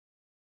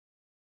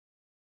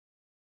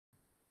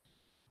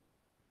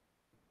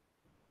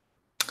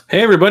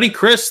Hey everybody,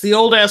 Chris, the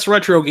old ass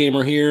retro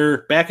gamer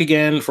here, back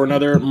again for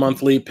another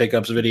monthly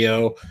pickups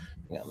video.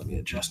 Yeah, let me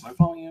adjust my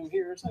volume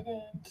here a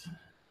second.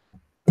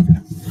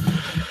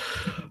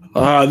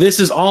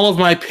 This is all of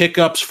my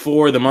pickups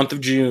for the month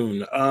of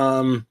June.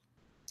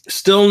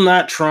 Still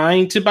not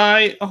trying to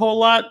buy a whole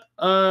lot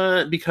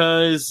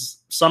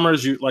because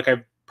summer's, like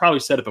I've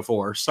probably said it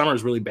before,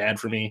 summer's really bad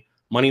for me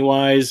money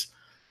wise.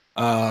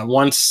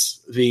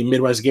 Once the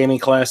Midwest Gaming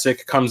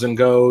Classic comes and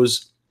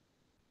goes,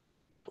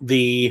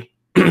 the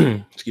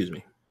excuse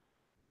me.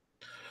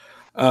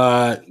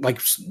 Like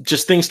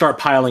just things start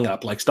piling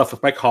up, like stuff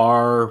with my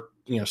car,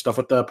 stuff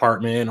with the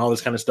apartment, all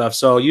this kind of stuff.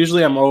 So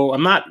usually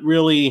I'm not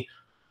really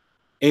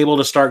able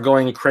to start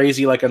going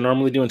crazy like I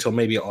normally do until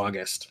maybe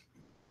August.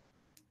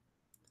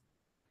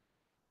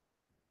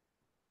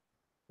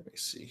 Let me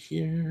see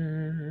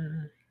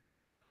here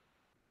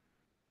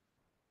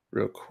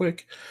real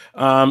quick.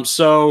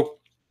 So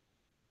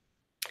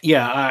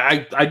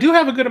yeah, I do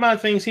have a good amount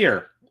of things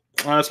here.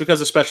 It's because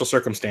of special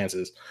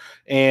circumstances.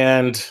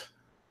 And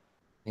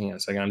hang on a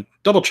second. I'm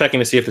double checking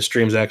to see if the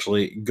stream's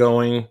actually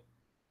going.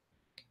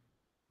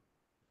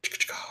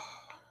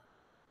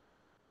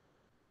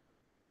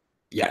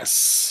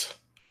 Yes.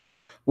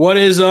 What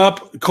is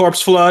up,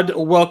 Corpse Flood?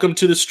 Welcome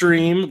to the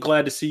stream.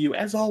 Glad to see you,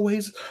 as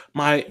always,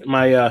 my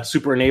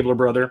super enabler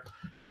brother.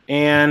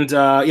 And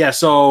yeah,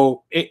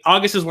 so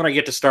August is when I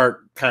get to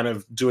start kind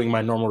of doing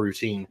my normal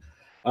routine.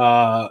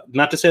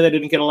 Not to say that I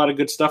didn't get a lot of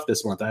good stuff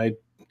this month. I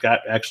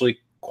got actually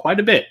quite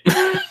a bit.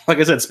 Like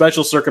I said,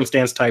 special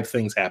circumstance type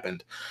things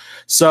happened.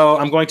 So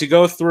I'm going to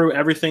go through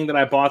everything that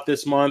I bought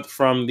this month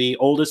from the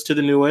oldest to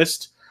the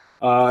newest.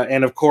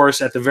 And of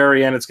course, at the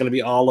very end, it's going to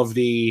be all of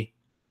the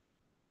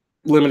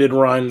limited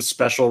run,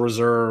 special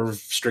reserve,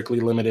 strictly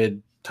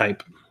limited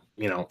type,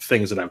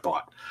 things that I've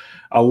bought.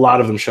 A lot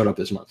of them showed up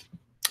this month.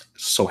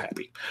 So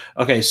happy.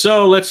 Okay,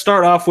 so let's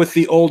start off with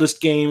the oldest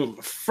game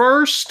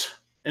first,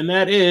 and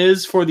that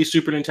is for the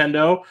Super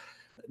Nintendo.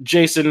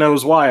 Jason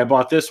knows why I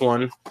bought this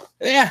one.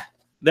 Yeah,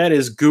 that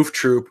is Goof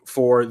Troop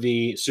for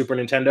the Super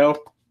Nintendo.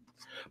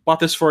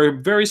 Bought this for a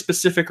very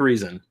specific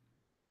reason.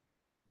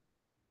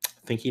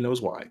 I think he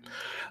knows why.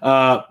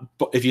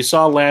 But if you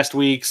saw last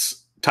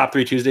week's Top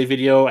 3 Tuesday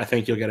video, I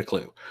think you'll get a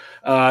clue.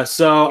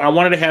 So I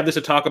wanted to have this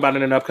to talk about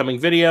in an upcoming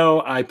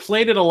video. I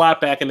played it a lot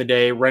back in the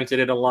day, rented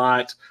it a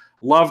lot,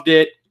 loved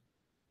it.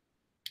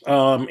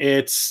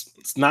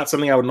 It's not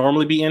something I would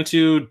normally be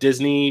into.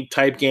 Disney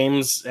type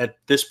games at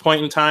this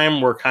point in time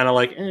were kind of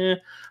like, I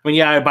mean,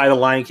 yeah, I buy The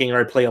Lion King or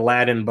I play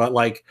Aladdin, but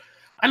like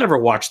I never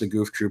watched the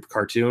Goof Troop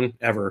cartoon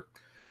ever.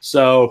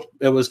 So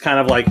it was kind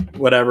of like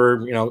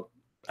whatever,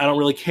 I don't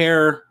really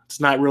care.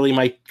 It's not really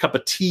my cup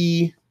of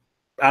tea,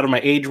 out of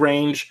my age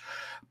range.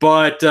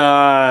 But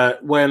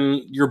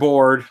when you're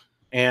bored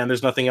and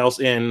there's nothing else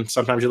in,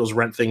 sometimes you'll just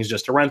rent things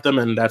just to rent them,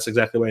 and that's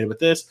exactly what I did with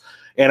this.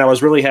 And I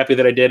was really happy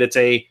that I did. It's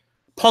a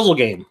puzzle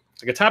game.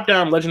 It's like a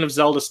top-down Legend of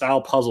Zelda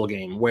style puzzle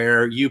game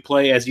where you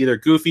play as either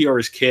Goofy or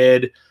as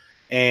Kid,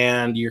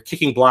 and you're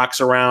kicking blocks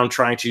around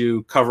trying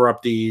to cover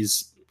up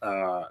these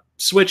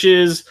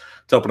switches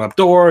to open up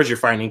doors. You're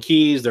finding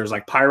keys. There's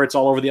like pirates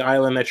all over the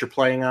island that you're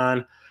playing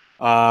on.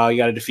 You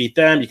got to defeat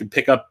them. You can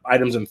pick up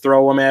items and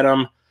throw them at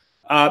them.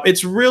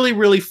 It's really,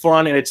 really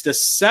fun, and it's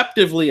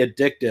deceptively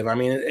addictive. I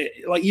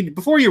mean,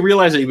 before you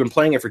realize that you've been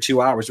playing it for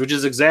 2 hours, which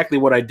is exactly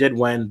what I did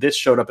when this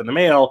showed up in the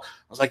mail. I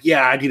was like,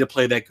 yeah, I need to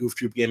play that Goof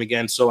Troop game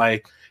again. So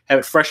I have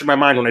it fresh in my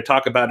mind when I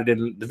talk about it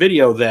in the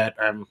video that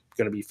I'm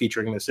going to be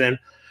featuring this in.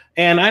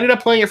 And I ended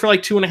up playing it for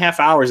like 2.5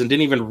 hours and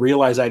didn't even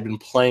realize I'd been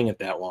playing it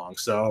that long.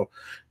 So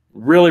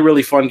really,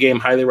 really fun game.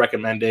 Highly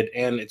recommended.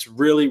 And it's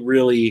really,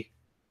 really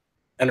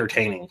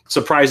entertaining.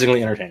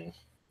 Surprisingly entertaining.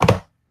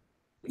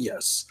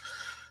 Yes.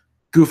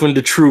 Goofing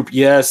the Troop,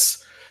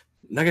 yes.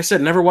 Like I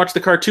said, never watched the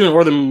cartoon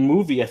or the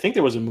movie. I think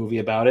there was a movie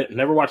about it.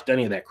 Never watched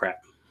any of that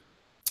crap.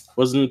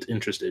 Wasn't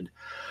interested.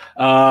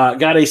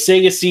 Got a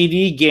Sega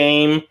CD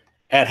game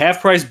at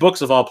Half Price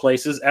Books of all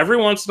places. Every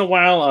once in a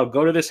while, I'll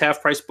go to this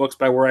Half Price Books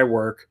by where I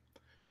work,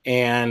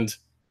 and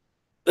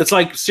it's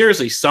like,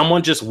 seriously,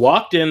 someone just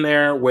walked in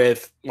there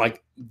with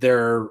like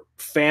their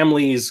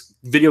family's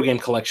video game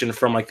collection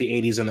from like the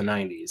 80s and the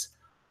 90s.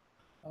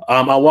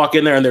 I'll walk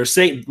in there and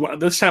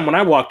this time when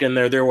I walked in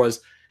there, there was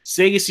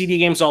Sega CD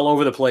games all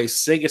over the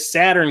place, Sega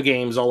Saturn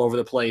games all over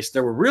the place.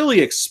 There were really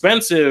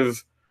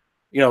expensive,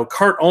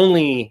 cart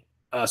only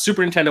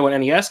Super Nintendo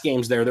and NES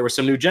games there. There were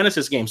some new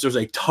Genesis games. There's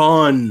a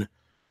ton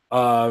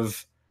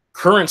of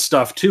current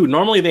stuff too.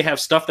 Normally they have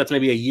stuff that's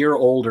maybe a year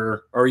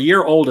older or a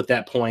year old at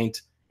that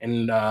point,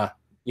 and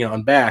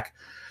and back.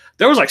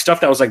 There was like stuff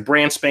that was like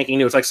brand spanking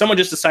new. It's like someone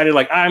just decided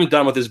like, I'm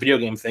done with this video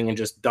game thing and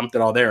just dumped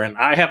it all there. And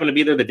I happened to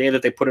be there the day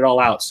that they put it all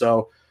out.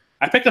 So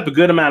I picked up a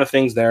good amount of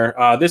things there.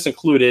 This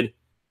included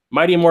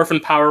Mighty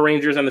Morphin Power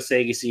Rangers on the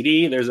Sega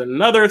CD. There's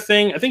another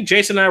thing. I think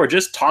Jason and I were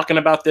just talking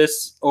about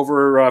this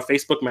over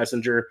Facebook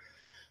Messenger.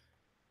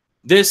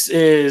 This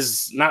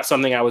is not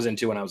something I was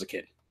into when I was a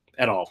kid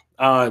at all.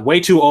 Way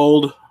too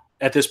old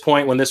at this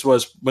point when this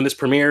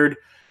premiered.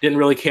 Didn't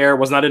really care.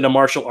 Was not into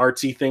martial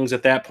artsy things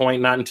at that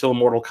point. Not until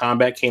Mortal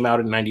Kombat came out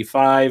in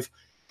 '95.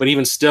 But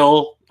even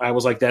still, I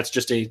was like, that's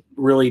just a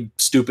really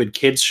stupid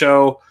kids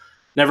show.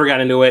 Never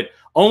got into it.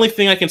 Only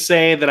thing I can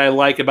say that I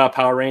like about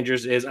Power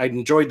Rangers is I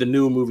enjoyed the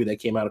new movie that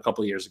came out a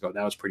couple of years ago.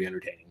 That was pretty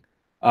entertaining.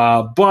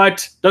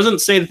 But doesn't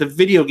say that the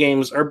video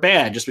games are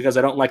bad. Just because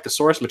I don't like the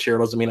source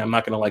material doesn't mean I'm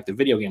not going to like the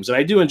video games. And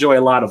I do enjoy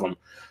a lot of them.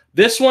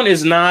 This one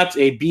is not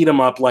a beat 'em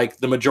up like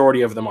the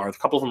majority of them are. A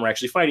couple of them are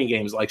actually fighting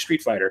games like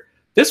Street Fighter.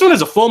 This one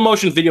is a full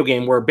motion video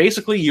game where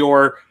basically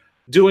you're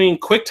doing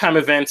quick time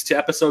events to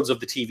episodes of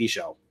the TV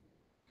show.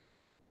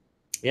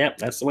 Yeah,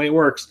 that's the way it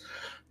works.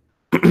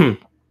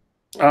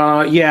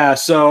 Yeah,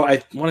 so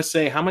I want to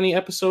say how many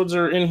episodes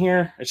are in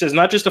here. It says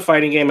not just a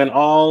fighting game, and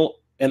all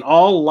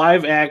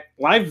live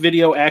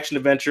video action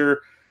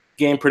adventure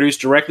game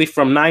produced directly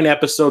from 9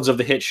 episodes of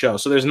the hit show.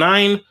 So there's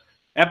 9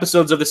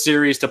 episodes of the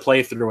series to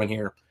play through in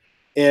here.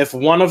 If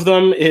one of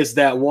them is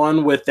that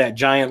one with that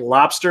giant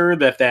lobster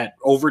that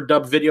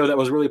overdub video that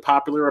was really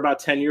popular about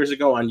 10 years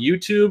ago on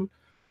YouTube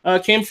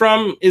came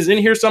from is in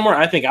here somewhere,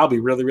 I think I'll be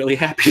really, really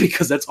happy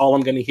because that's all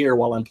I'm going to hear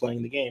while I'm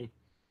playing the game.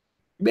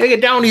 Better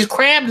get down these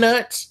crab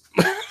nuts.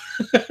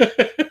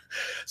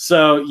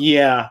 So,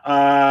 yeah.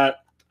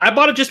 I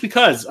bought it just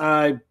because.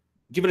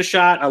 Give it a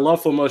shot. I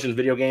love full motion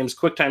video games.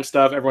 QuickTime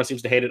stuff. Everyone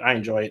seems to hate it. I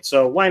enjoy it.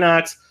 So why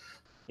not?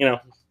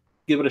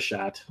 Give it a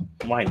shot.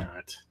 Why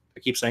not? I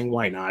keep saying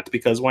why not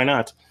because why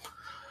not?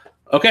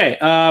 Okay.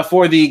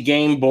 For the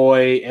Game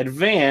Boy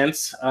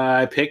Advance,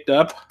 I picked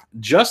up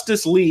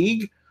Justice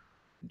League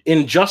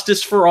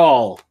Injustice for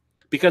All.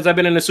 Because I've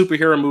been in a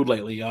superhero mood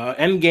lately.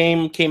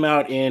 Endgame came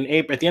out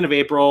at the end of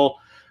April.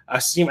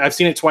 I've seen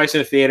it twice in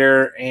the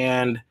theater,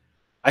 and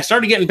I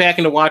started getting back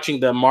into watching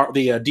the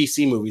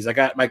DC movies. I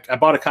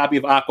bought a copy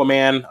of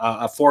Aquaman,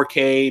 a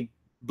 4K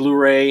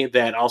Blu-ray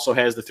that also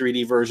has the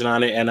 3D version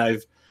on it, and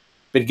I've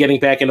been getting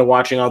back into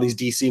watching all these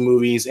DC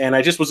movies. And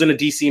I just was in a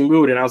DC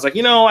mood, and I was like,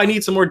 I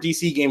need some more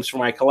DC games for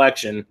my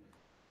collection.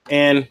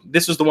 And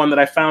this was the one that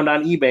I found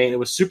on eBay, and it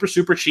was super,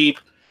 super cheap.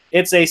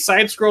 It's a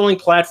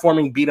side-scrolling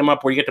platforming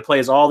beat-em-up where you get to play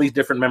as all these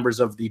different members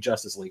of the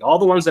Justice League. All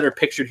the ones that are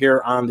pictured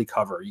here on the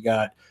cover. You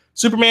got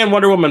Superman,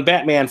 Wonder Woman,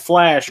 Batman,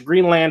 Flash,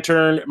 Green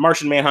Lantern,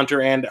 Martian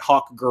Manhunter, and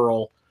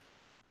Hawkgirl.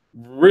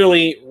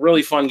 Really,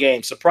 really fun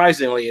game.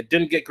 Surprisingly, it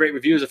didn't get great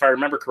reviews if I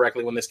remember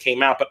correctly when this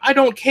came out, but I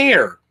don't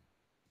care.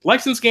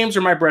 Licensed games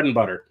are my bread and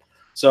butter.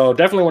 So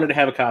definitely wanted to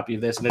have a copy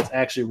of this, and it's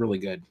actually really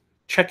good.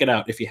 Check it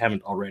out if you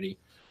haven't already.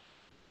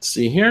 Let's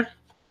see here.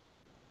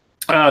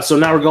 So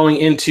now we're going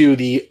into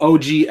the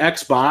OG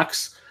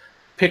Xbox.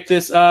 Picked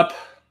this up,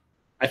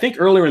 I think,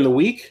 earlier in the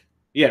week.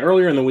 Yeah,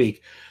 earlier in the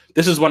week.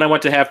 This is when I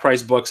went to Half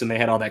Price Books, and they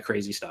had all that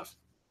crazy stuff.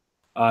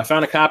 I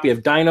found a copy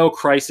of Dino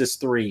Crisis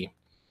 3.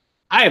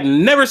 I have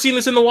never seen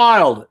this in the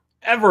wild,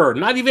 ever.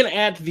 Not even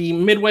at the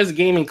Midwest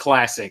Gaming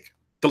Classic.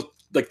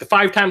 The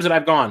 5 times that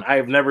I've gone, I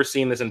have never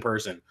seen this in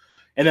person.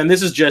 And then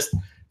this is just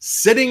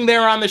sitting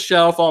there on the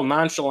shelf all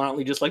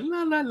nonchalantly, just like,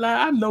 la, la,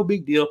 la, I'm no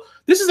big deal.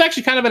 This is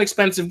actually kind of an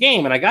expensive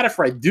game, and I got it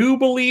for, I do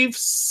believe,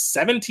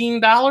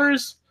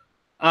 $17.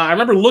 I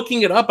remember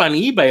looking it up on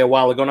eBay a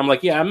while ago, and I'm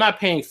like, yeah, I'm not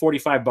paying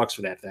 $45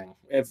 for that thing.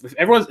 If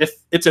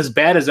it's as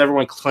bad as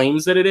everyone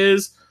claims that it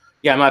is,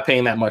 yeah, I'm not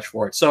paying that much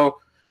for it. So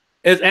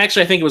it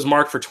actually, I think it was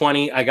marked for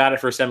 20. I got it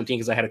for 17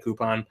 because I had a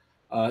coupon.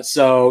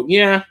 So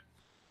yeah,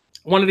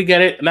 wanted to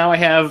get it. Now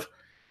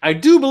I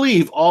do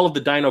believe all of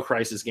the Dino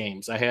Crisis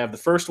games. I have the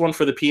first one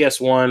for the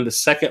PS1, the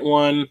second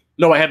one.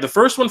 No, I have the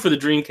first one for the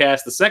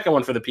Dreamcast, the second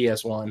one for the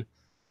PS1,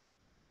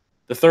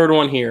 the third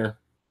one here.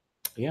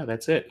 Yeah,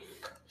 that's it.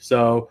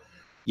 So,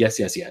 yes.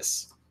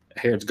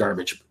 Here it's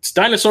garbage. It's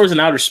dinosaurs in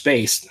outer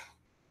space.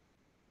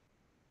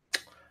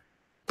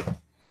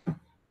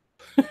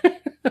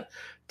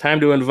 Time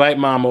to invite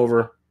Mom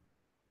over.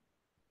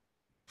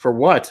 For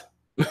what?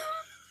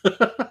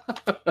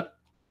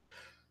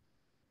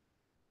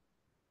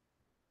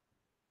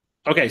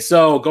 Okay,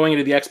 so going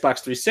into the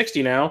Xbox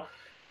 360 now,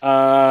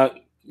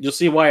 you'll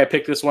see why I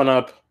picked this one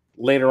up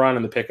later on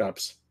in the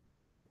pickups.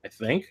 I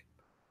think.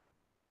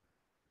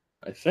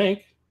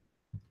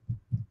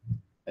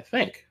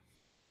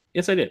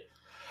 Yes, I did.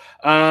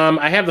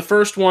 I have the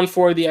first one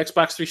for the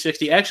Xbox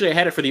 360. Actually, I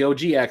had it for the OG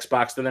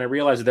Xbox, and then I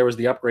realized that there was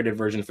the upgraded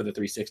version for the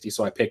 360,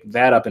 so I picked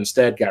that up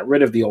instead, got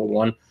rid of the old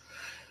one.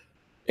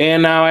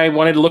 And now I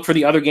wanted to look for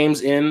the other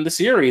games in the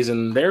series,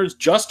 and there's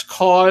Just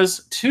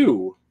Cause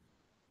 2.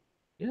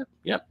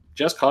 Yep,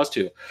 Just Cause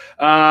 2.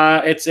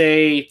 It's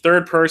a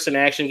third-person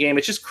action game.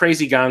 It's just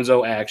crazy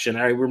gonzo action.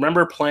 I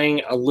remember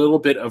playing a little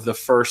bit of the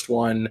first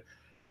one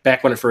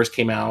back when it first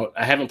came out.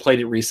 I haven't played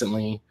it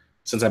recently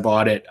since I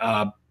bought it.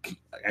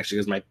 Actually,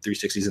 because my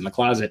 360's in the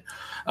closet.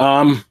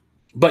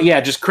 But yeah,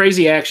 just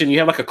crazy action. You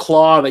have like a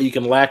claw that you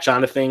can latch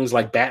onto things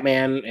like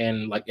Batman,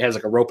 and like it has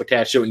like a rope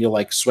attached to it, and you'll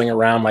like swing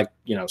around like,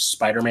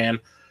 Spider-Man.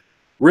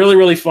 Really,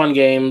 really fun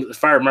game.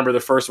 If I remember the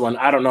first one,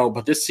 I don't know,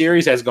 but this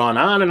series has gone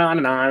on and on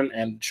and on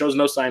and shows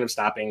no sign of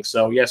stopping.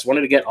 So, yes,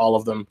 wanted to get all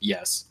of them.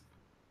 Yes.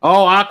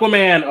 Oh,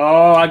 Aquaman.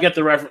 Oh, I get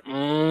the reference.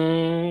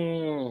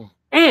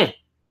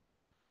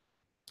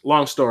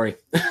 Long story.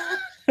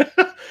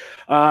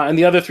 And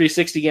the other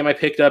 360 game I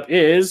picked up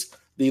is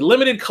the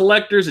limited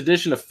collector's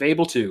edition of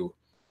Fable 2.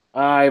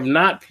 I've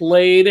not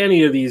played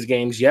any of these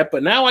games yet,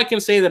 but now I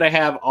can say that I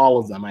have all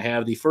of them. I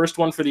have the first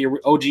one for the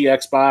OG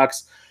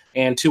Xbox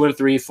and 2 and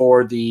 3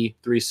 for the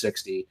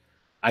 360.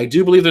 I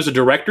do believe there's a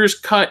director's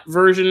cut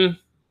version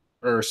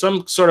or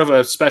some sort of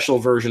a special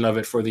version of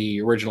it for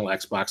the original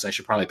Xbox. I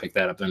should probably pick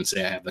that up then and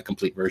say I have the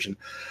complete version,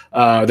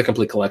 the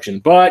complete collection.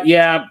 But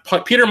yeah,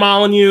 Peter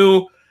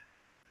Molyneux,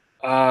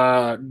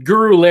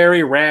 Guru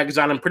Larry rags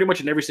on him pretty much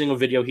in every single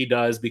video he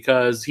does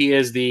because he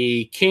is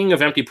the king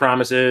of empty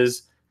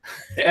promises.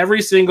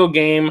 Every single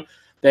game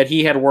that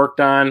he had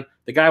worked on,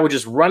 the guy would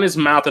just run his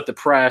mouth at the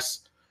press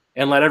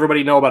and let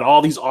everybody know about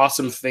all these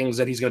awesome things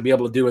that he's going to be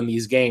able to do in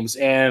these games.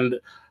 And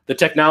the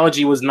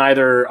technology was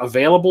neither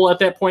available at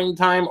that point in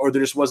time or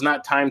there just was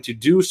not time to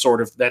do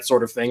that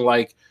sort of thing.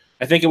 Like,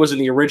 I think it was in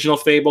the original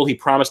Fable, he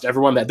promised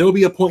everyone that there will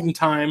be a point in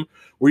time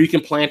where you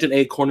can plant an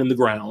acorn in the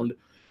ground.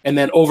 And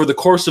then over the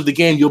course of the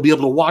game, you'll be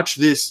able to watch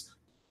this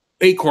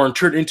acorn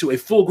turn into a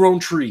full-grown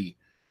tree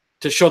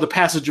to show the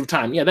passage of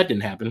time. Yeah, that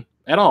didn't happen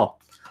at all.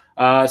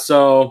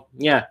 So,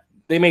 yeah,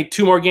 they made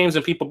 2 more games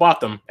and people bought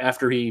them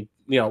after he,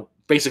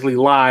 basically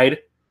lied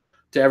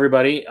to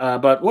everybody.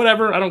 But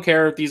whatever, I don't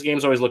care. These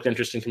games always looked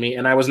interesting to me,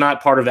 and I was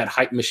not part of that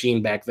hype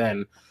machine back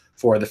then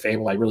for the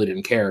Fable. I really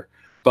didn't care.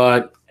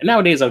 But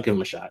nowadays, I'll give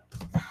them a shot.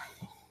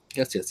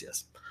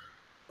 Yes.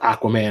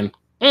 Aquaman.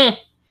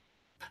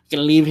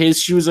 Can leave his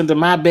shoes under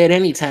my bed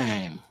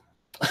anytime.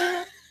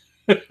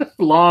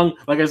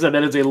 Like I said,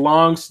 that is a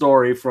long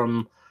story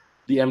from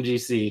the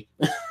MGC.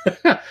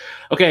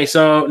 Okay,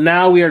 so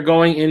now we are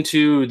going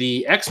into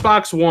the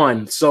Xbox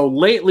One. So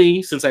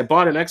lately, since I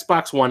bought an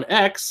Xbox One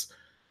X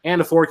and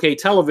a 4K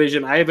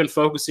television, I have been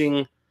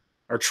focusing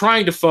or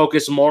trying to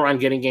focus more on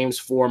getting games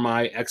for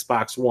my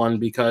Xbox One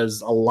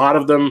because a lot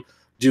of them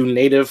do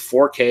native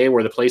 4K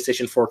where the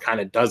PlayStation 4 kind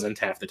of doesn't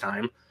half the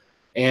time.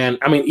 And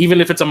I mean, even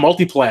if it's a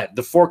multiplat,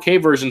 the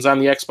 4K version's on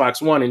the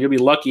Xbox One, and you'll be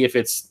lucky if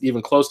it's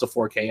even close to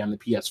 4K on the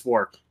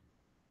PS4.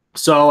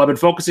 So I've been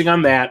focusing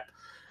on that,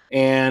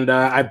 and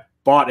I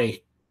bought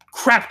a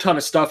crap ton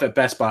of stuff at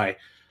Best Buy.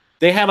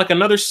 They had like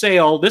another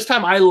sale. This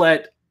time I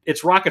let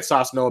It's Rocket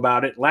Sauce know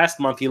about it. Last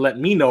month he let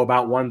me know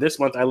about one. This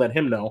month I let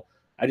him know.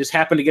 I just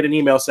happened to get an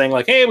email saying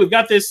like, hey, we've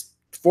got this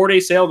 4-day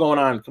sale going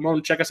on. Come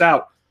on, check us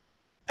out.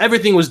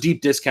 Everything was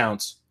deep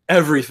discounts.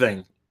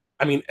 Everything.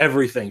 I mean,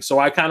 everything. So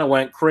I kind of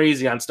went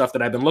crazy on stuff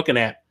that I've been looking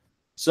at.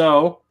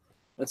 So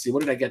let's see. What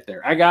did I get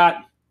there? I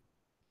got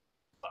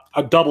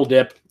a double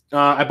dip.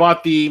 I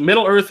bought the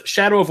Middle-earth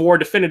Shadow of War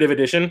Definitive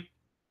Edition.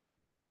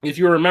 If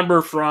you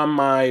remember from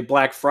my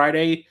Black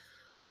Friday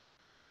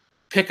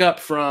pickup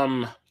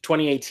from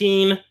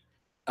 2018,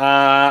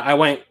 I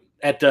went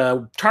at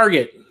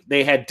Target.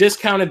 They had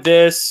discounted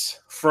this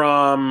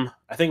from,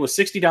 I think it was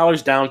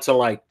 $60 down to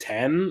like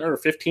 10 or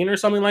 15 or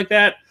something like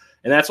that.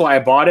 And that's why I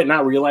bought it,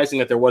 not realizing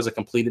that there was a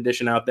complete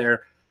edition out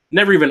there.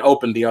 Never even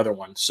opened the other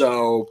one.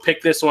 So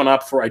picked this one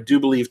up for, I do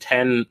believe,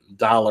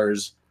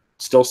 $10.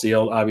 Still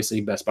sealed,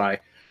 obviously, Best Buy.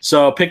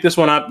 So pick this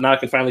one up. Now I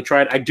can finally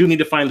try it. I do need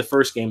to find the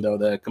first game, though,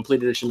 the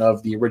complete edition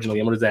of the original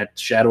game. What is that?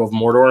 Shadow of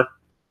Mordor?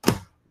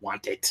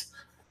 Want it.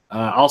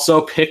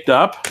 Also picked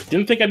up,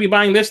 didn't think I'd be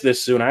buying this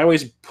soon. I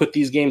always put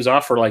these games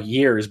off for like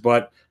years,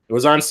 but it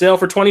was on sale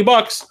for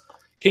 $20.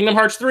 Kingdom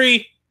Hearts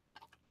 3.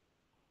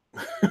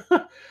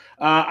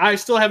 I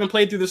still haven't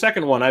played through the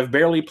second one. I've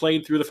barely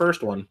played through the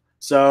first one.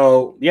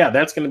 So, yeah,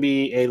 that's going to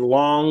be a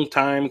long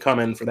time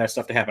coming for that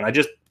stuff to happen. I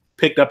just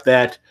picked up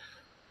that,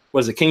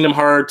 was it Kingdom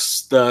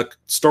Hearts, the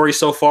Story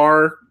So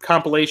Far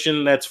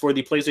compilation that's for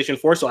the PlayStation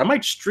 4. So I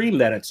might stream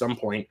that at some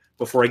point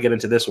before I get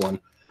into this one.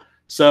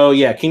 So,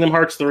 yeah, Kingdom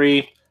Hearts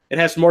 3. It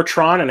has more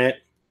Tron in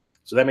it,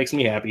 so that makes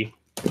me happy.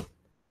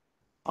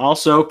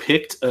 Also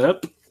picked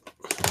up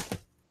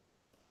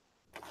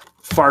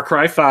Far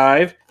Cry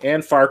 5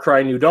 and Far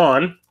Cry New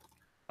Dawn.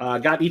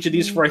 Got each of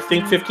these for, I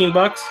think,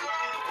 $15.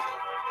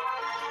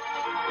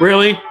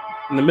 Really?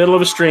 In the middle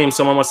of a stream,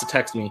 someone wants to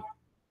text me.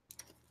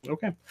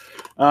 Okay.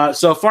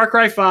 So Far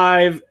Cry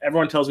 5,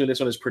 everyone tells me this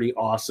one is pretty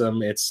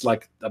awesome. It's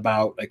like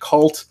about a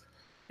cult,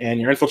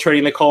 and you're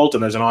infiltrating the cult,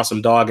 and there's an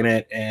awesome dog in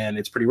it, and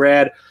it's pretty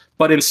rad.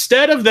 But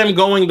instead of them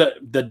going the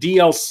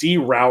DLC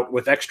route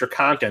with extra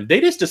content, they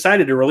just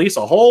decided to release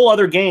a whole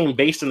other game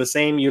based in the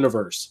same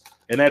universe.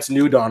 And that's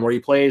New Dawn, where you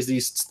play as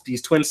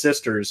these twin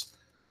sisters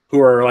who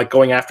are like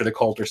going after the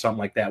cult or something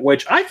like that,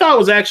 which I thought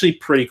was actually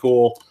pretty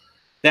cool.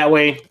 That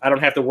way, I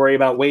don't have to worry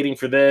about waiting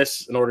for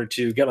this in order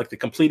to get like the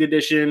complete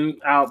edition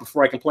out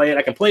before I can play it.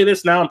 I can play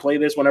this now and play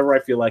this whenever I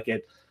feel like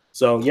it.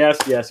 So yes,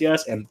 yes,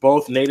 yes, and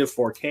both native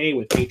 4K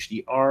with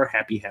HDR.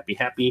 Happy, happy,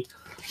 happy.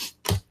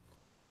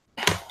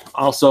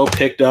 Also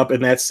picked up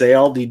in that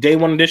sale the Day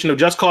 1 edition of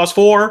Just Cause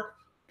 4.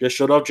 Just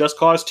showed up Just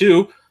Cause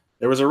 2.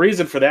 There was a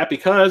reason for that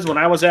because when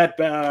I was at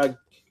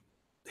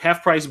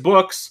Half Price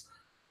Books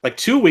like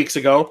 2 weeks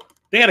ago,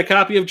 they had a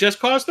copy of Just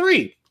Cause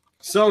 3.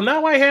 So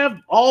now I have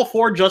all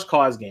 4 Just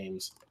Cause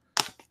games.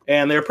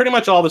 And they're pretty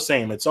much all the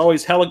same. It's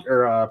always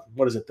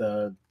what is it?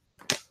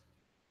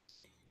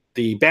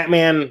 The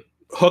Batman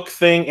hook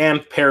thing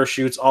and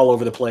parachutes all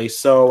over the place.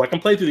 So I can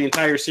play through the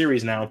entire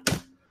series now.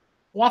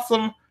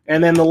 Awesome.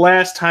 And then the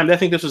last time, I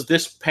think this was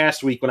this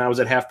past week when I was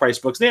at Half Price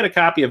Books, they had a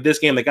copy of this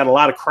game that got a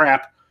lot of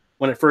crap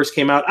when it first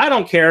came out. I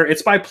don't care.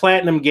 It's by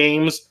Platinum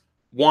Games.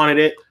 Wanted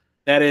it.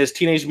 That is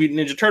Teenage Mutant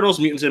Ninja Turtles,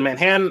 Mutants in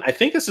Manhattan. I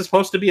think this is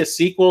supposed to be a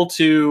sequel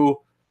to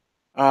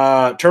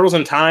Turtles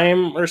in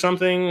Time or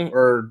something.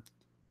 Or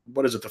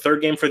what is it, the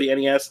third game for the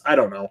NES? I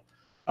don't know.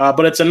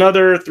 But it's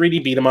another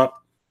 3D beat 'em up.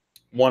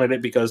 Wanted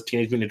it because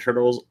Teenage Mutant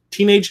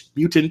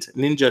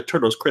Ninja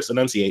Turtles, Chris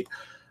Enunciate,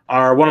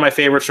 are one of my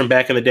favorites from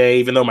back in the day,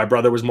 even though my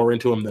brother was more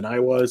into them than I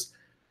was.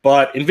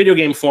 But in video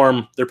game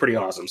form, they're pretty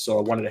awesome. So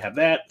I wanted to have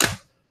that.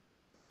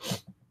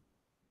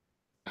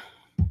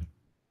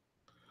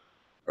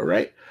 All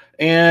right.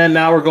 And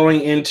now we're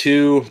going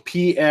into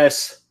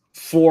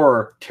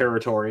PS4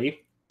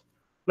 territory.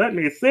 Let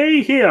me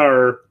see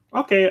here.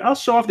 Okay, I'll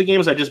show off the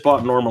games I just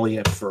bought normally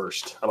at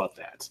first. How about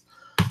that?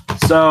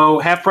 So,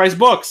 Half Price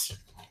Books.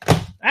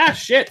 Ah,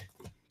 shit.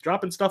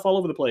 Dropping stuff all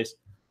over the place.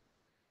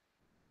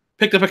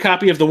 Picked up a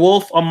copy of The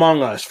Wolf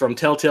Among Us from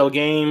Telltale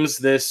Games.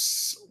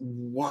 This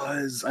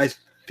was, I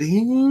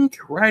think,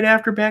 right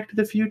after Back to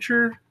the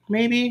Future,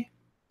 maybe?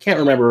 Can't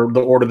remember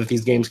the order that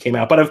these games came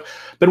out, but I've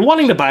been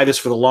wanting to buy this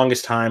for the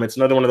longest time. It's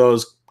another one of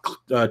those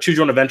choose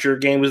your own adventure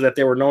games that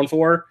they were known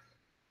for,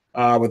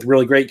 with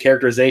really great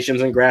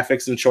characterizations and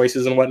graphics and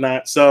choices and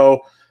whatnot.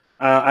 So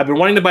I've been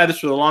wanting to buy this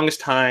for the longest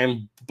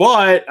time,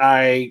 but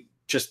I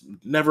just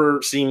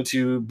never seem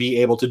to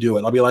be able to do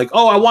it. I'll be like,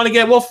 oh, I want to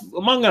get Wolf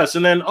Among Us,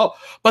 and then, oh,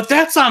 but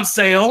that's on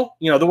sale.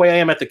 You know, the way I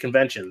am at the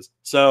conventions.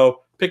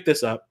 So pick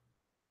this up.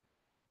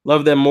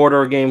 Love them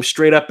Mordor games.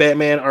 Straight up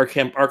Batman,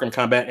 Arkham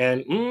Combat,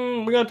 and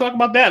we're going to talk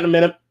about that in a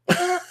minute.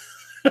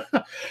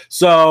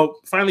 So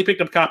finally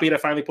picked up a copy, and I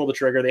finally pulled the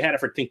trigger. They had it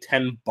for, I think,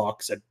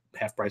 $10 at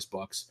Half Price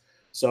Books.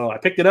 So I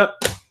picked it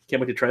up. Can't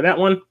wait to try that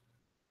one.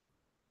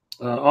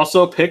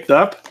 Also picked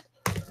up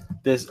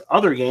this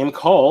other game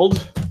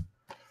called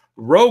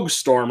Rogue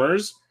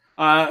Stormers.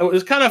 It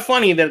was kind of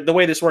funny that the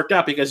way this worked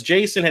out, because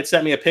Jason had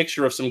sent me a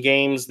picture of some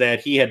games that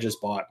he had just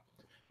bought.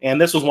 And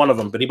this was one of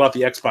them, but he bought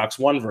the Xbox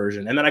One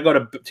version. And then I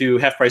go to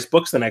Half Price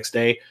Books the next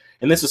day,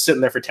 and this was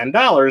sitting there for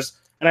 $10.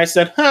 And I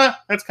said,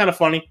 that's kind of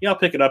funny. Yeah, I'll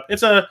pick it up.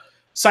 It's a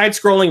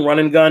side-scrolling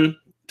run-and-gun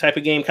type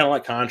of game, kind of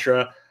like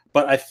Contra.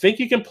 But I think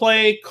you can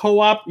play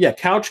co-op. Yeah,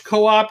 couch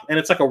co-op, and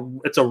it's a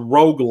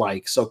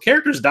roguelike. So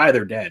characters die,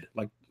 they're dead.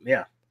 Like,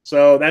 yeah.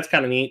 So that's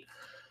kind of neat.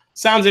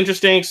 Sounds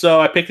interesting, so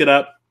I picked it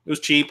up. It was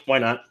cheap. Why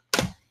not?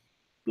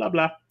 Blah,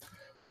 blah.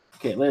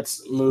 Okay,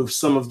 let's move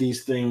some of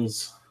these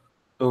things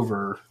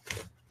over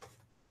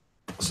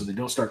so they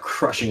don't start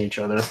crushing each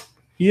other.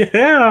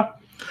 Yeah.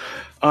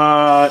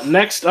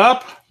 Next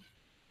up,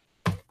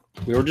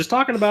 we were just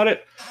talking about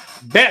it.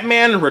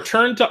 Batman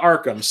Return to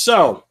Arkham.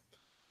 So,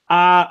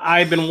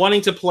 I've been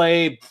wanting to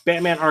play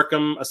Batman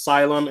Arkham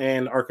Asylum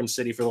and Arkham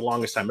City for the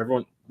longest time.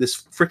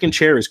 This freaking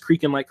chair is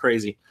creaking like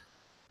crazy.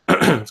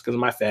 It's because of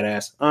my fat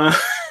ass.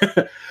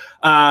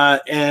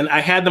 And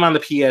I had them on the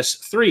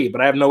PS3,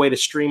 but I have no way to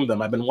stream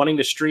them. I've been wanting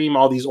to stream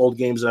all these old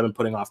games that I've been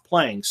putting off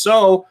playing.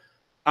 So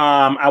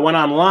I went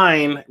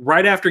online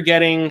right after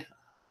getting,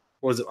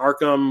 what was it,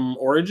 Arkham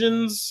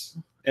Origins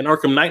and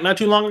Arkham Knight not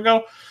too long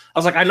ago. I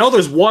was like, I know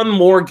there's one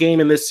more game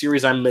in this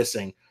series I'm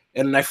missing.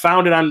 And I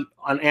found it on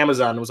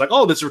Amazon. It was like,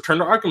 oh, this Return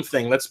to Arkham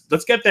thing.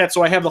 Let's get that.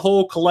 So I have the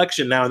whole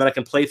collection now, and then I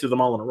can play through them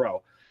all in a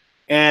row.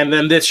 And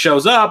then this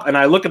shows up, and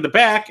I look at the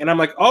back, and I'm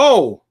like,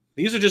 oh,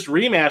 these are just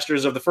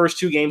remasters of the first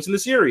two games in the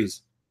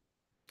series.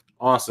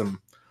 Awesome.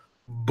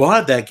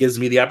 But that gives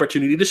me the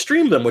opportunity to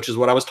stream them, which is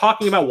what I was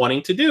talking about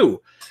wanting to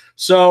do.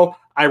 So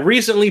I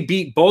recently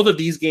beat both of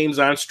these games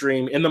on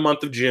stream in the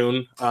month of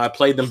June. I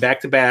played them back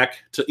to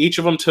back. Each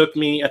of them took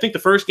me, I think the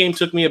first game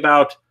took me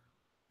about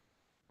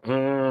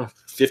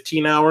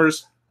 15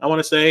 hours, I want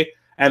to say.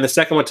 And the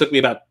second one took me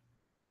about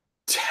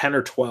 10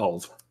 or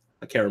 12.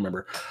 I can't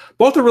remember.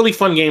 Both are really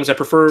fun games. I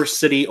prefer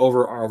City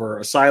over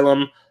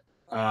Asylum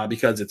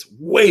because it's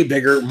way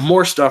bigger,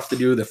 more stuff to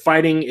do. The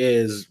fighting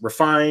is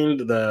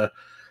refined. The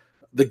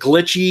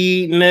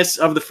glitchiness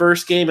of the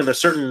first game and the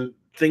certain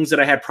things that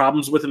I had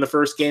problems with in the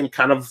first game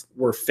kind of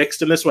were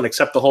fixed in this one,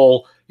 except the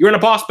whole, you're in a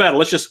boss battle,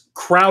 let's just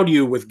crowd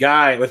you with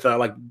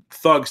like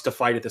thugs to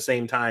fight at the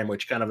same time,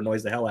 which kind of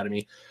annoys the hell out of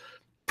me.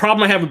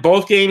 Problem I have with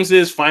both games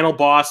is final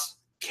boss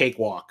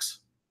cakewalks.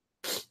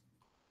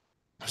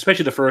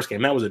 Especially the first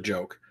game. That was a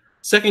joke.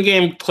 Second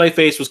game,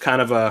 Clayface was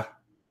kind of that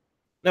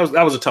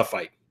was a tough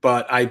fight.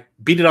 But I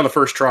beat it on the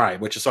first try,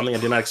 which is something I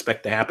did not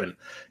expect to happen.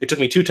 It took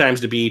me 2 times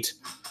to beat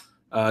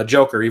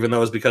Joker, even though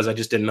it was because I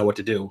just didn't know what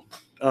to do.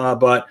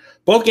 But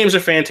both games are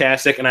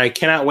fantastic, and I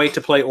cannot wait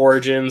to play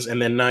Origins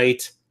and then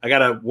Night. I got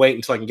to wait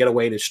until I can get a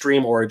way to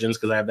stream Origins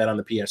because I have that on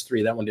the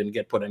PS3. That one didn't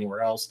get put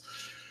anywhere else.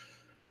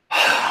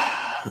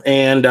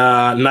 And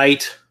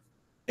Night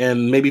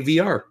and maybe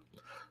VR.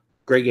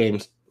 Great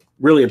games.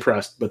 Really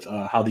impressed with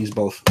how these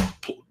both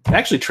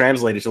actually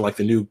translated to like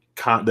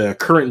the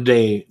current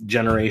day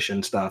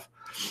generation stuff.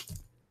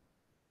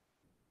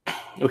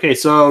 Okay,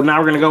 so now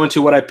we're going to go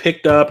into what I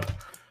picked up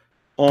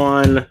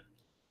on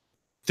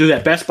through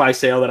that Best Buy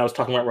sale that I was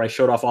talking about, where I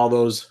showed off all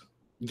those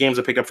games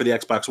I picked up for the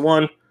Xbox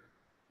One.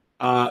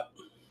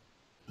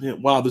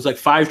 Wow, there's like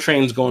 5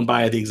 trains going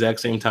by at the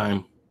exact same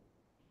time.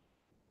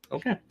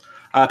 Okay.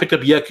 I picked up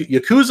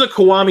Yakuza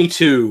Kiwami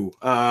 2.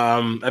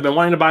 I've been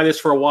wanting to buy this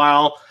for a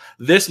while.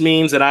 This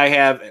means that I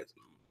have,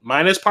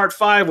 minus Part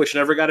 5, which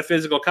never got a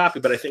physical copy,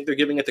 but I think they're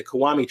giving it the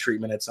Kiwami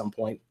treatment at some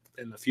point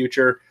in the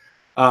future.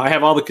 I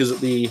have all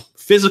the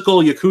physical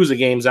Yakuza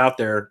games out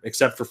there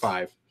except for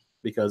 5,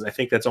 because I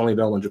think that's only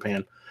available in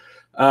Japan.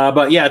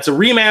 But yeah, it's a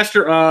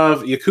remaster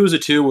of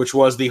Yakuza 2, which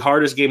was the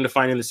hardest game to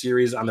find in the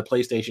series on the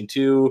PlayStation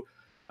 2.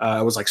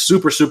 It was like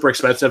super, super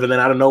expensive, and then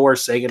out of nowhere,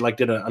 Sega like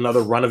did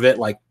another run of it,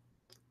 like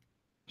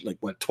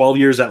 12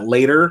 years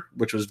later,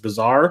 which was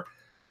bizarre.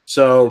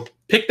 So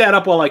picked that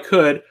up while I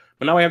could,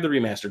 but now I have the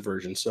remastered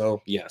version.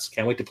 So yes,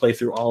 can't wait to play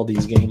through all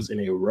these games in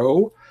a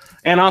row.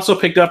 And also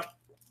picked up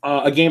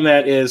a game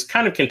that is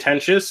kind of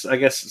contentious. I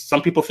guess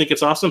some people think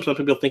it's awesome, some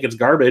people think it's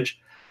garbage.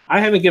 I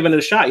haven't given it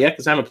a shot yet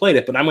because I haven't played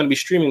it, but I'm going to be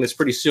streaming this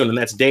pretty soon, and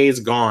that's Days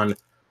Gone.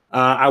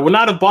 I would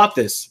not have bought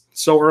this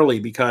so early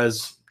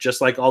because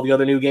just like all the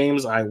other new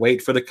games, I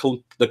wait for the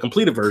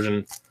completed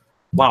version.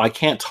 Wow, I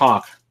can't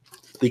talk.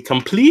 The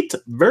complete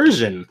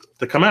version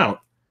to come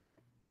out.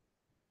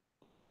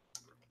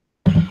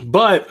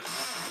 But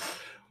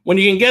when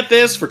you can get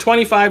this for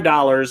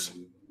 $25,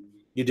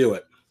 you do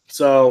it.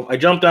 So I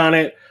jumped on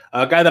it.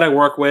 A guy that I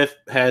work with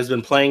has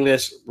been playing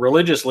this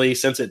religiously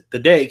since the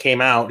day it came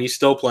out. He's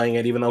still playing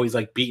it, even though he's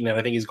like beaten it.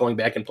 I think he's going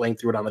back and playing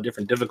through it on the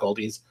different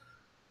difficulties.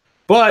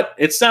 But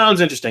it sounds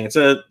interesting. It's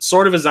a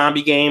sort of a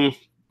zombie game,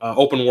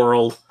 open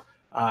world.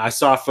 I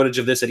saw footage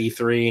of this at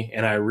E3,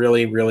 and I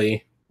really,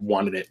 really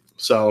wanted it.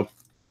 So,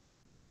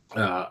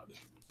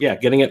 yeah,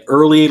 getting it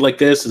early like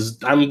this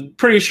I'm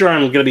pretty sure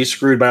I'm going to be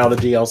screwed by all the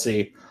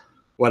DLC.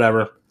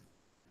 Whatever.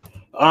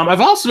 I've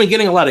also been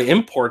getting a lot of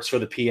imports for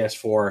the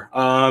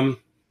PS4.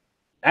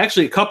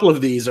 Actually, a couple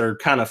of these are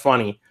kind of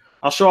funny.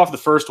 I'll show off the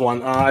first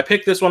one. I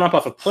picked this one up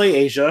off of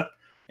PlayAsia,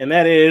 and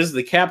that is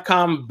the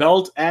Capcom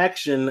Belt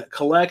Action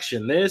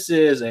Collection. This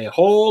is a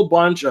whole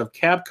bunch of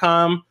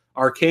Capcom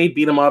arcade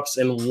beat-em-ups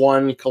in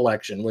one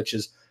collection, which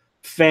is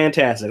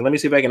fantastic. Let me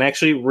see if I can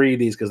actually read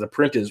these because the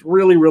print is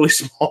really, really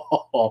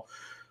small.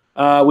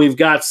 We've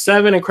got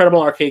 7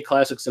 incredible arcade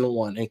classics in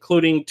one,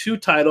 including 2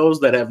 titles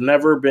that have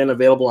never been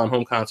available on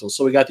home consoles.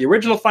 So we got the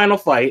original Final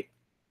Fight,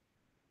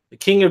 the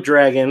King of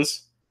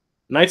Dragons,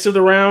 Knights of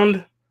the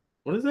Round.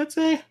 What does that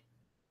say?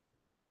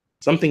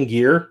 Something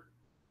Gear.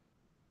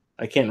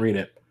 I can't read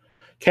it.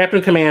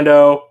 Captain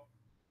Commando,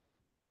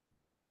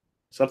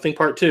 something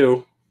Part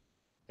 2,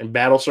 and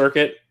Battle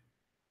Circuit.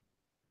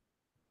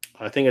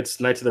 I think it's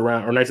Knights of the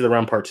Round or Knights of the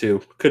Round Part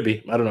 2. Could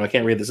be. I don't know. I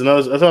can't read this.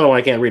 Another one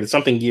I can't read. It's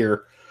something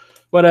Gear.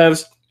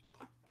 Whatevs.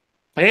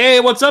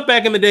 Hey, what's up,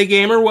 back in the day,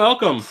 gamer?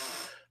 Welcome.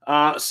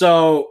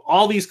 So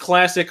all these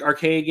classic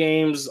arcade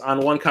games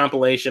on one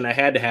compilation. I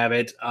had to have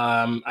it.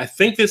 I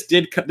think this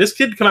did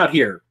come out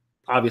here.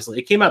 Obviously,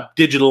 it came out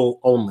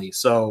digital only.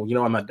 So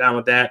I'm not down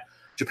with that.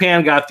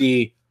 Japan got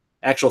the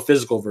actual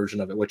physical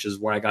version of it, which is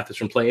where I got this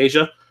from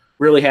PlayAsia.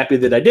 Really happy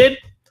that I did.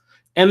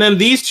 And then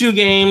these 2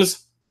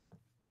 games.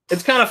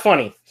 It's kind of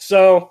funny.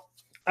 So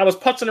I was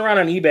putzing around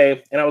on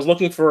eBay, and I was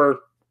looking for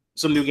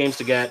some new games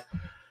to get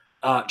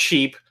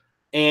cheap.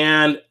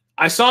 And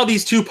I saw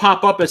these 2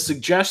 pop up as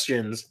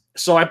suggestions,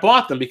 so I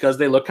bought them because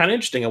they look kind of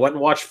interesting. I went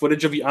and watched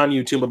footage on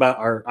YouTube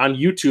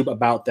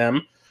about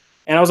them,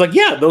 and I was like,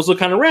 yeah, those look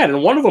kind of rad.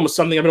 And one of them was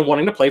something I've been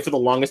wanting to play for the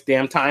longest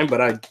damn time,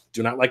 but I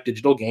do not like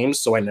digital games,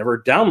 so I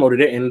never downloaded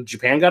it, and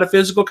Japan got a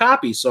physical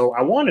copy, so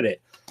I wanted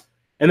it.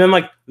 And then,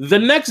 like, the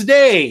next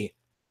day,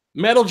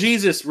 Metal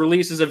Jesus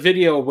releases a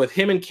video with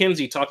him and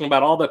Kinsey talking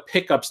about all the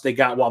pickups they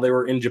got while they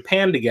were in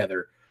Japan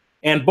together.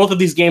 And both of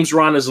these games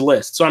were on his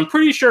list. So I'm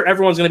pretty sure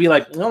everyone's going to be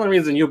like, the only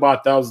reason you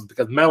bought those is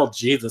because Metal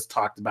Jesus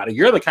talked about it.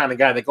 You're the kind of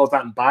guy that goes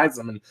out and buys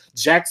them and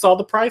jacks all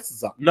the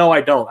prices up. No,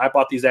 I don't. I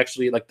bought these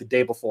actually like the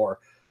day before.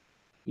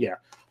 Yeah.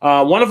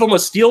 One of them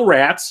was Steel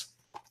Rats.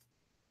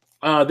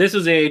 This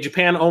is a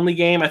Japan-only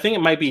game. I think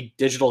it might be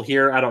digital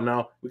here. I don't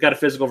know. We got a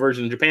physical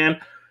version in Japan.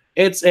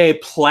 It's a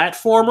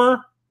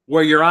platformer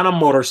where you're on a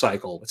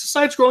motorcycle. It's a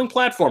side-scrolling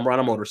platformer on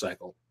a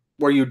motorcycle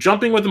where you're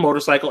jumping with a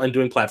motorcycle and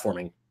doing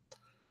platforming.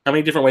 How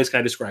many different ways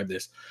can I describe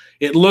this?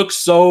 It looks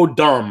so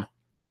dumb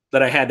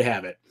that I had to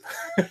have it.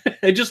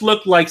 It just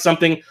looked like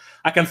something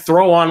I can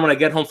throw on when I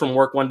get home from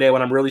work one day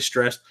when I'm really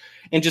stressed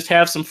and just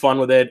have some fun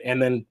with it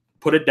and then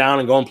put it down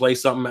and go and play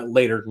something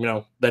later,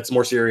 that's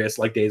more serious,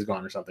 like Days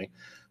Gone or something.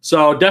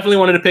 So definitely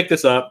wanted to pick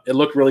this up. It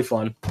looked really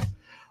fun.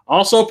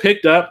 Also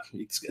picked up,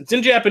 it's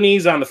in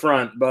Japanese on the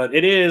front, but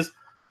it is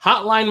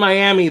Hotline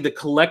Miami, the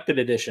Collected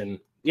Edition.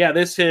 Yeah,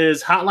 this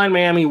is Hotline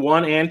Miami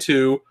 1 and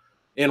 2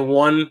 in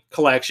one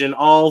collection,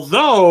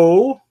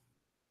 although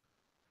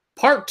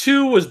Part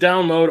 2 was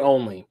download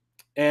only,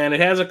 and it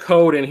has a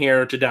code in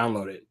here to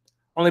download it.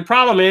 Only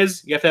problem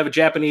is you have to have a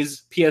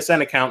Japanese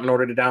PSN account in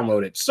order to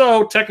download it.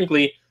 So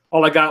technically,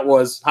 all I got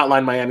was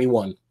Hotline Miami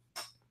 1.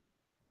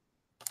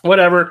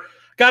 Whatever.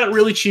 Got it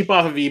really cheap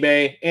off of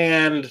eBay,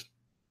 and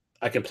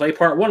I can play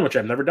part 1, which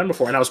I've never done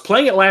before. And I was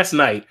playing it last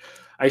night.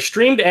 I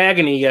streamed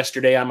Agony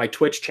yesterday on my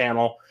Twitch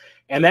channel,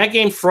 and that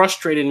game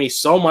frustrated me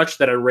so much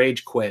that I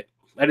rage quit.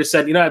 I just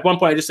said, at one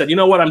point I just said, you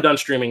know what, I'm done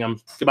streaming.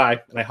 I'm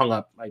goodbye. And I hung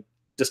up. I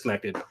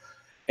disconnected.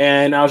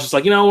 And I was just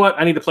like, you know what?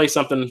 I need to play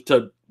something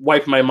to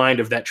wipe my mind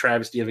of that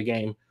travesty of a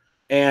game.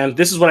 And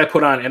this is what I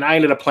put on, and I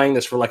ended up playing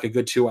this for like a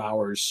good 2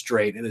 hours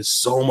straight. It is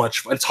so much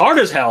fun. It's hard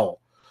as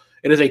hell.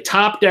 It is a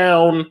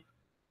top-down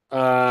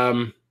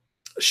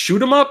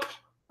shoot 'em up,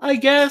 I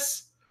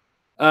guess,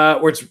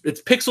 where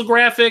it's pixel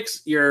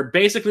graphics. You're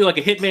basically like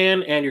a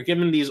hitman, and you're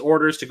given these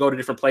orders to go to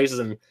different places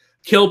and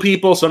kill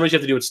people. Sometimes you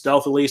have to do it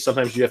stealthily.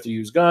 Sometimes you have to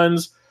use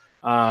guns.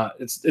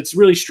 It's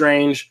really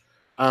strange.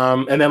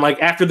 And then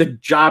like after the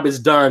job is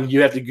done,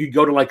 you have to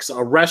go to like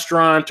a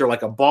restaurant or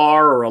like a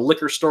bar or a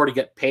liquor store to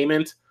get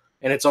payment.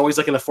 And it's always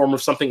like in the form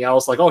of something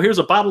else. Like, oh, here's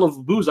a bottle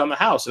of booze on the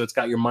house, and it's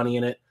got your money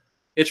in it.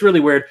 It's really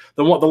weird.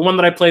 The one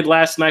that I played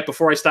last night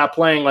before I stopped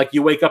playing, like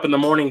you wake up in the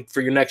morning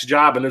for your next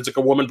job, and there's like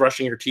a woman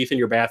brushing her teeth in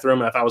your bathroom,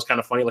 and I thought it was kind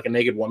of funny, like a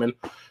naked woman.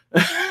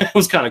 It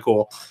was kind of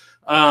cool.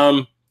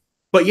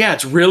 But yeah,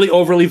 it's really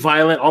overly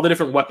violent. All the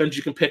different weapons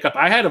you can pick up.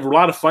 I had a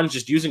lot of fun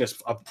just using a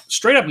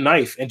straight up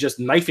knife and just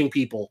knifing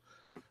people.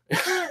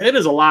 It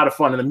is a lot of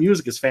fun, and the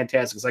music is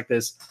fantastic. It's like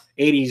this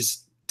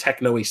 80s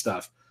techno-y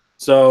stuff.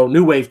 So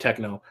new wave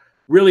techno.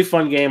 Really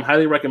fun game.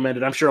 Highly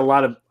recommended. I'm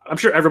sure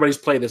everybody's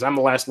played this. I'm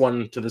the last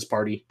one to this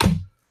party.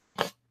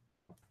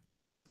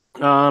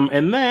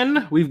 And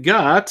then we've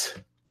got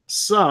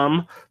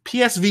some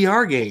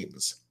PSVR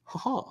games.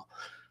 Haha.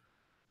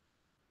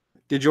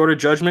 Did you order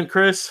Judgment,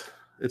 Chris?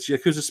 It's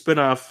Yakuza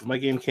spinoff. My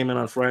game came in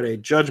on Friday.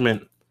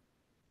 Judgment.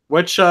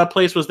 Which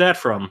place was that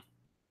from?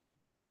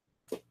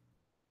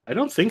 I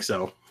don't think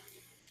so.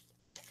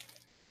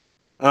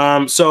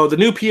 So the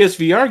new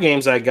PSVR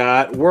games I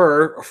got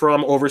were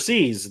from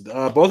overseas.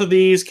 Both of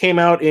these came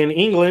out in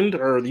England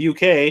or the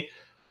UK,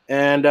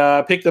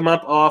 and picked them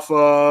up off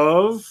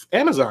of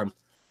Amazon.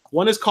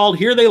 One is called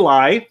Here They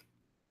Lie.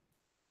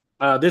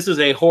 This is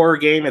a horror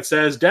game. It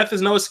says, death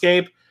is no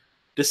escape.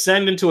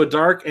 Descend into a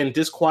dark and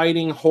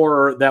disquieting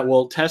horror that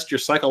will test your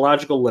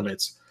psychological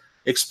limits.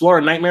 Explore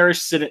a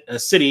nightmarish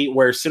city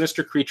where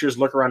sinister creatures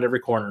lurk around every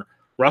corner.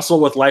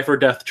 Wrestle with life or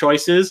death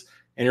choices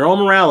and your own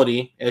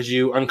morality as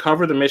you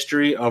uncover the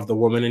mystery of the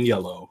woman in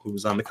yellow,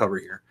 who's on the cover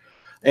here.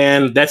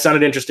 And that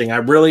sounded interesting.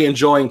 I'm really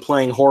enjoying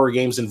playing horror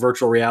games in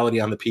virtual reality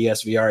on the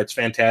PSVR. It's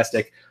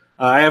fantastic.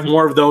 I have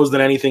more of those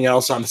than anything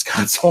else on this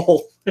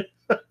console.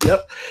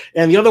 Yep.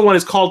 And the other one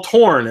is called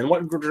Torn. And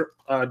what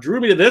drew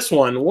me to this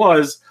one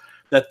was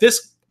that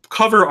this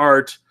cover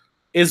art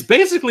is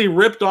basically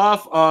ripped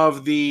off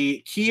of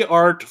the key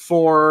art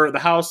for the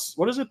house.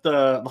 What is it?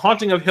 The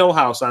Haunting of Hill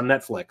House on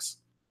Netflix.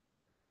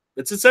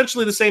 It's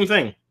essentially the same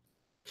thing,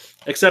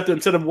 except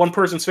instead of one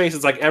person's face,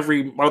 it's like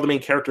one of the main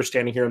characters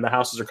standing here and the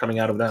houses are coming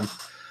out of them.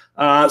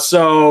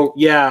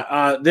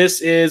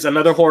 This is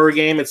another horror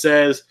game. It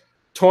says,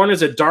 Torn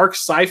is a dark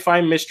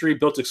sci-fi mystery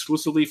built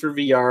exclusively for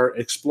VR.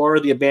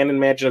 Explore the abandoned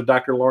mansion of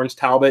Dr. Lawrence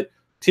Talbot,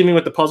 teeming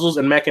with the puzzles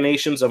and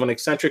machinations of an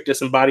eccentric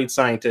disembodied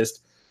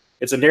scientist.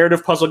 It's a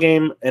narrative puzzle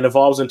game and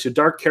evolves into a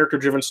dark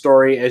character-driven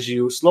story as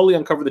you slowly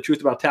uncover the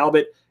truth about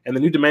Talbot and the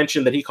new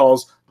dimension that he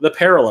calls the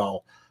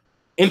Parallel.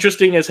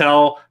 Interesting as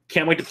hell.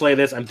 Can't wait to play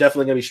this. I'm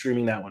definitely going to be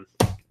streaming that one.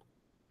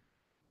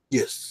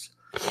 Yes.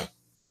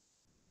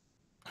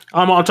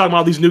 I'm talking about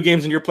all these new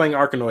games and you're playing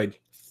Arkanoid.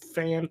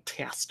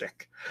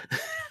 Fantastic.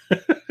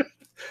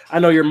 I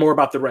know you're more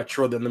about the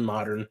retro than the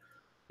modern,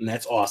 and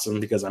that's awesome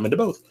because I'm into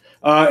both.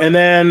 And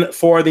then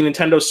for the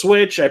Nintendo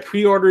Switch, I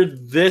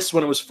pre-ordered this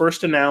when it was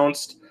first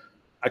announced.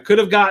 I could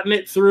have gotten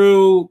it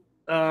through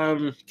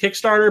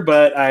Kickstarter,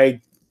 but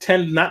I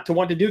tend not to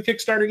want to do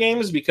Kickstarter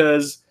games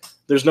because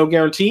there's no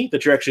guarantee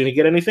that you're actually going to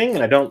get anything,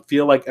 and I don't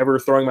feel like ever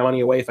throwing my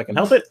money away if I can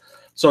help it.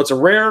 So it's a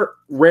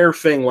rare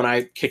thing when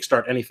I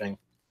kickstart anything.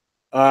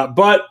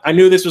 But I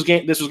knew this was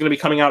going to be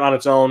coming out on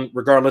its own,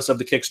 regardless of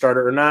the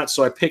Kickstarter or not.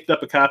 So I picked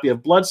up a copy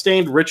of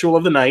Bloodstained: Ritual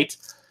of the Night.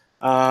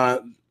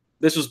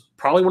 This was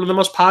probably one of the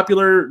most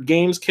popular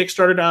games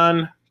kickstarted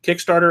on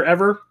Kickstarter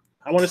ever.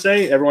 I want to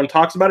say everyone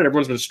talks about it.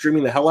 Everyone's been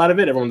streaming the hell out of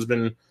it. Everyone's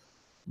been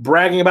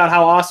bragging about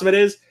how awesome it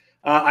is.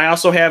 I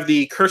also have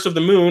the Curse of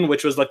the Moon,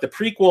 which was like the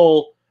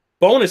prequel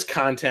bonus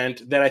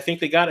content that I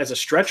think they got as a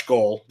stretch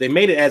goal. They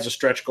made it as a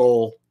stretch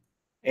goal.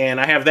 And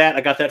I have that.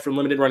 I got that from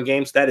Limited Run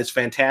Games. That is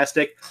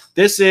fantastic.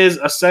 This is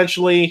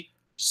essentially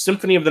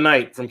Symphony of the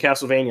Night from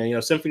Castlevania. You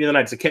know, Symphony of the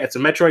Night. It's a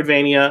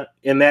Metroidvania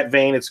in that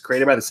vein. It's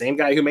created by the same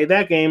guy who made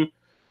that game.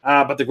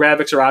 But the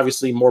graphics are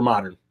obviously more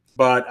modern.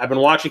 But I've been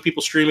watching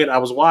people stream it. I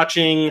was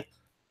watching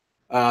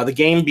the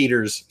Game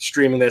Beaters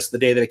streaming this the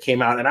day that it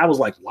came out. And I was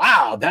like,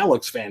 wow, that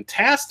looks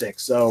fantastic.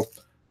 So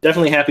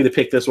definitely happy to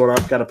pick this one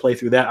up. Got to play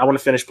through that. I want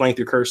to finish playing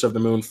through Curse of the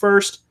Moon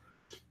first.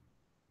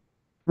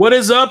 What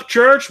is up,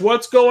 church?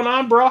 What's going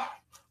on, brah?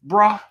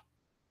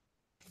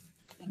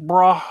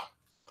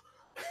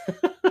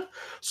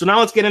 So now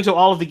let's get into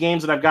all of the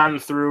games that I've gotten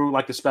through,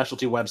 like the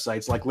specialty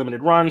websites, like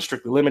Limited Run,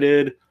 Strictly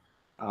Limited,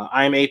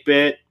 I'm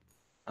 8-Bit.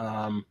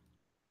 Who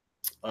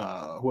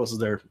else is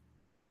there?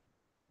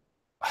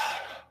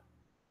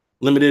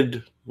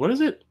 limited. What is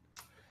it?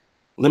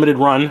 Limited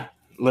run,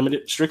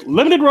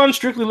 limited run,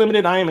 strictly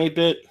limited. I am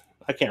 8-bit.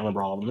 I can't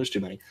remember all of them. There's too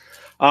many.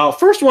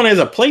 First one is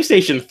a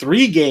PlayStation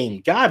 3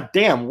 game. God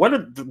damn,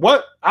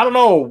 what? I don't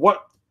know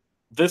what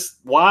this.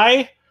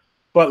 Why?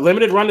 But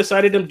Limited Run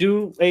decided to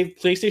do a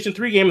PlayStation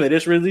 3 game. And they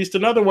just released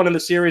another one in the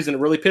series, and it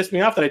really pissed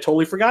me off that I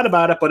totally forgot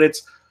about it. But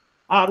it's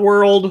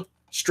Oddworld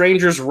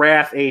Stranger's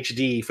Wrath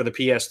HD for the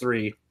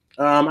PS3.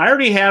 I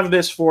already have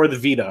this for the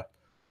Vita,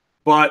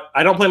 but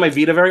I don't play my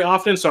Vita very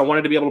often, so I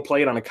wanted to be able to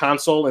play it on a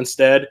console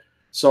instead.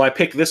 So I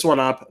picked this one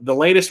up. The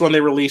latest one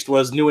they released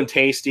was new and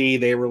tasty.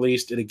 They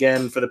released it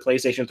again for the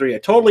PlayStation 3. I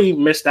totally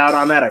missed out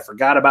on that. I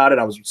forgot about it.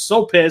 I was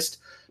so pissed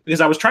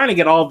because I was trying to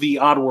get all the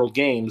Oddworld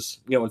games,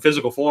 in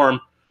physical form.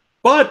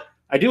 But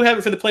I do have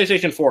it for the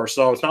PlayStation 4,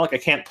 so it's not like I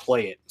can't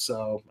play it.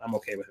 So I'm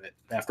okay with it.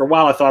 After a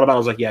while, I thought about it. I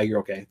was like, yeah, you're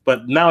okay.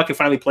 But now I can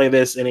finally play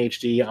this in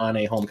HD on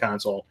a home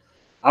console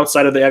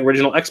outside of the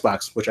original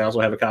Xbox, which I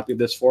also have a copy of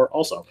this for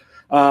also.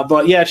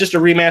 But yeah, it's just a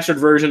remastered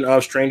version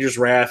of Stranger's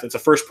Wrath. It's a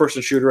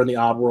first-person shooter in the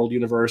Oddworld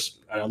universe.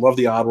 I love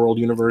the Oddworld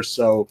universe,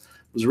 so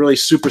I was really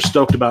super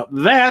stoked about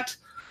that.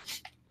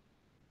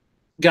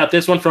 Got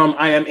this one from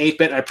I Am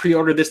 8-Bit. I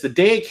pre-ordered this the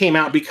day it came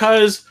out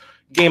because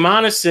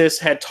Gameonisys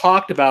had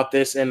talked about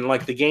this and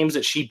like the games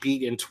that she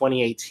beat in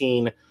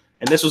 2018,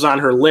 and this was on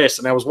her list.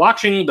 And I was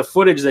watching the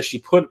footage that she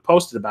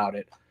posted about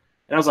it,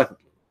 and I was like,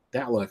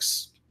 that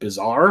looks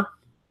bizarre.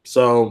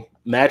 So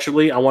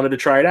naturally, I wanted to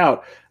try it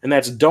out, and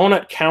that's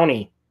Donut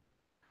County.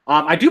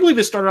 I do believe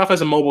this started off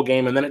as a mobile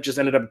game, and then it just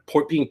ended up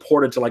being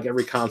ported to like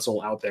every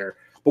console out there.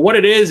 But what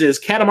it is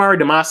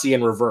Katamari Damacy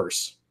in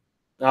reverse.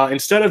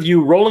 Instead of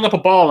you rolling up a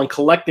ball and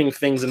collecting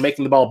things and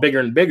making the ball bigger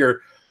and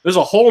bigger, there's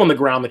a hole in the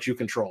ground that you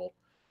control.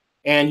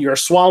 And you're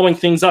swallowing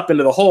things up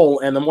into the hole,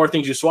 and the more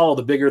things you swallow,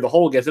 the bigger the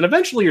hole gets. And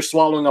eventually you're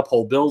swallowing up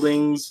whole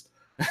buildings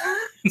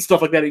and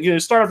stuff like that. You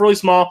start off really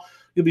small.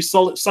 You'll be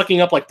sucking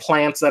up like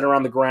plants that are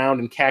on the ground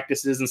and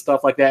cactuses and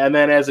stuff like that. And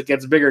then as it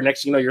gets bigger,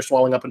 next thing you know, you're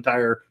swallowing up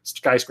entire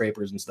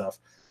skyscrapers and stuff.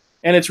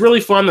 And it's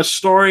really fun. The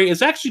story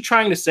is actually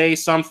trying to say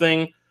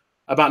something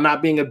about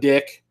not being a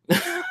dick.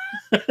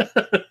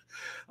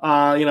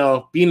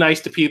 Be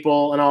nice to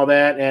people and all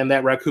that, and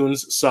that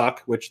raccoons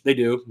suck, which they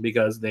do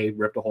because they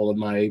ripped a hole in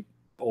my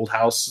old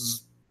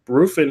house's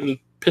roof and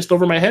pissed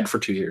over my head for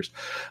 2 years.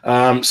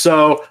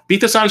 So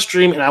beat this on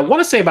stream, and I want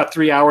to say about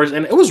 3 hours,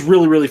 and it was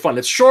really, really fun.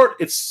 It's short,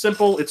 it's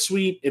simple, it's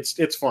sweet,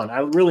 it's fun. I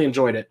really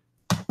enjoyed it.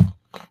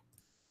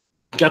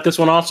 Got this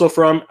one also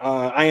from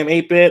I Am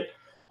 8-Bit,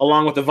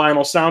 along with the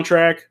vinyl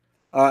soundtrack,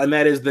 and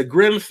that is the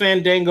Grim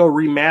Fandango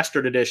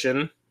Remastered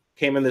Edition.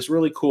 Came in this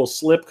really cool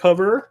slip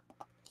cover.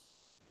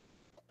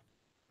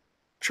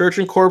 Church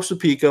and Corpse of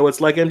Pico.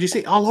 It's like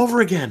MGC all over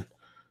again.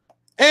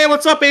 Hey,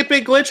 what's up,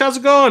 8-Bit Glitch? How's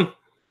it going?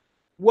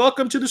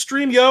 Welcome to the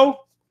stream,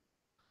 yo.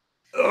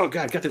 Oh,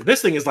 God, got this.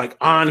 This thing is like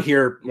on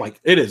here. Like,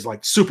 it is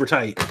like super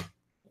tight.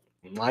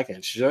 Like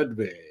it should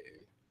be.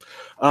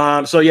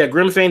 So, yeah,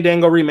 Grim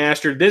Fandango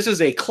Remastered. This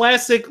is a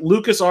classic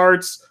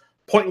LucasArts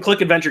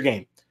point-and-click adventure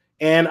game.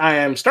 And I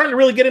am starting to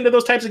really get into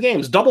those types of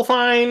games. Double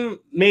Fine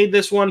made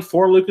this one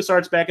for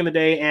LucasArts back in the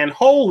day. And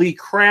holy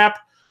crap.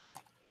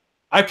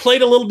 I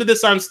played a little bit of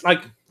this on,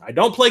 like, I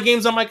don't play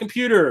games on my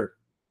computer,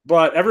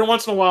 but every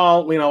once in a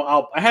while,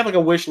 I have like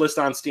a wish list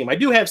on Steam. I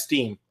do have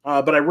Steam,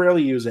 but I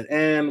rarely use it.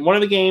 And one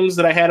of the games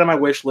that I had on my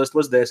wish list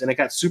was this, and it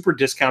got super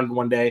discounted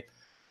one day.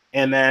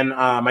 And then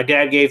my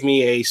dad gave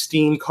me a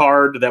Steam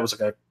card that was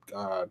like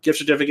a gift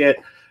certificate,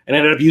 and I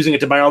ended up using it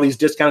to buy all these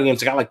discounted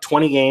games. I got like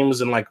 20 games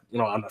and like,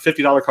 on a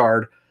 $50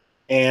 card.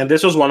 And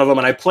this was one of them,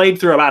 and I played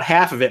through about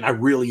half of it, and I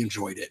really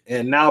enjoyed it.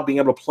 And now being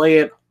able to play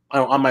it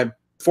on my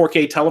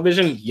 4K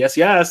television,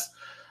 yes.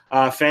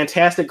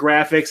 Fantastic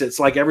graphics. It's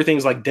like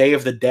everything's like Day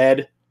of the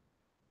Dead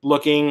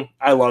looking.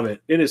 I love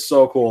it. It is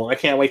so cool. I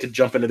can't wait to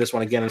jump into this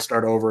one again and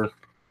start over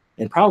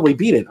and probably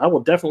beat it. I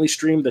will definitely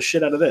stream the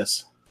shit out of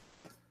this.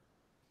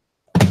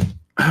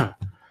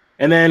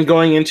 And then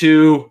going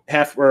into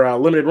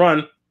limited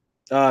run,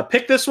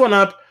 pick this one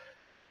up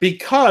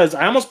because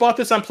I almost bought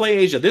this on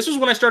PlayAsia. This was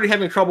when I started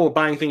having trouble with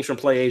buying things from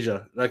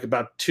PlayAsia, like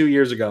about 2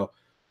 years ago,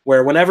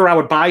 where whenever I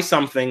would buy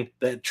something,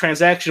 the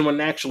transaction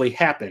wouldn't actually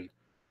happen.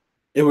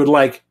 It would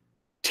like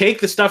take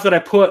the stuff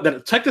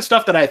that take the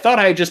stuff that I thought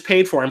I had just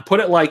paid for and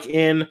put it like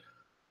in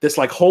this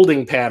like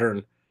holding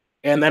pattern.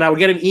 And then I would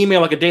get an email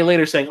like a day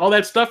later saying, oh,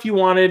 that stuff you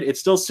wanted, it's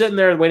still sitting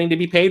there waiting to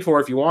be paid for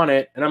if you want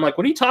it. And I'm like,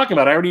 what are you talking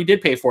about? I already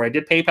did pay for it. I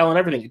did PayPal and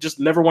everything. It just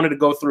never wanted to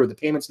go through. The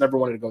payments never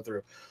wanted to go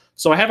through.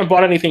 So I haven't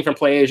bought anything from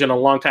PlayAsia in a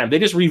long time. They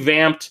just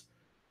revamped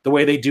the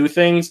way they do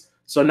things.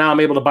 So now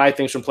I'm able to buy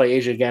things from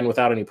PlayAsia again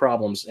without any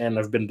problems. And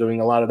I've been doing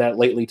a lot of that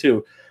lately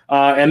too.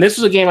 And this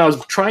was a game I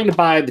was trying to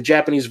buy the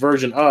Japanese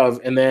version of,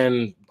 and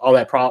then all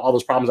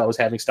those problems I was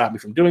having stopped me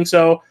from doing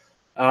so.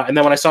 And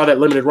then when I saw that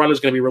Limited Run was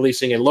going to be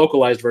releasing a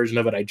localized version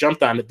of it, I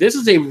jumped on it. This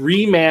is a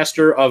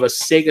remaster of a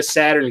Sega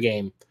Saturn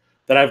game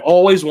that I've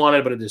always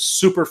wanted, but it is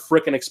super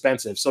freaking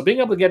expensive. So being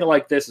able to get it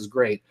like this is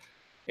great.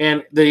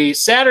 And the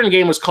Saturn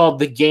game was called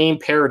The Game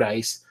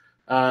Paradise.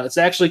 It's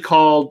actually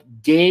called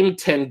Game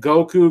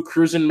Tengoku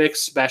Cruisin'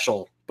 Mix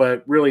Special,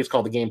 but really it's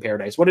called the Game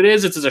Paradise. What it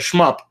is, it's a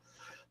shmup,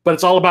 but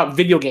it's all about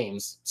video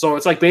games. So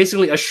it's like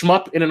basically a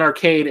shmup in an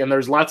arcade, and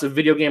there's lots of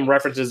video game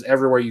references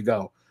everywhere you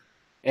go.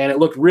 And it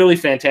looked really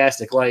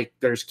fantastic. Like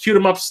there's cute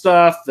 'em up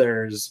stuff.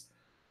 There's,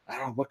 I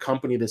don't know what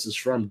company this is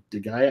from. The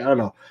guy, I don't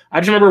know. I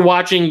just remember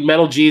watching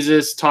Metal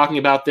Jesus talking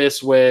about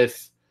this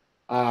with,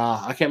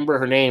 I can't remember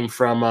her name,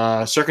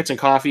 from Circuits and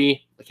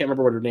Coffee. I can't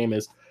remember what her name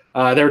is.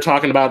 They were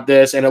talking about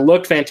this, and it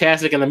looked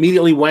fantastic, and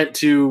immediately went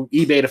to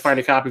eBay to find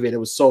a copy of it. It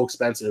was so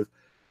expensive.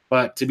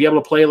 But to be able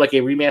to play like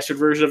a remastered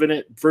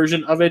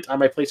version of it on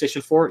my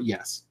PlayStation 4,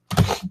 yes.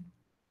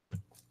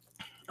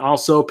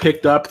 Also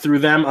picked up through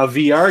them a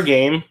VR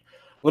game.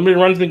 Limited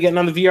Run's been getting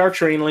on the VR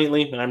train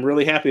lately, and I'm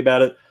really happy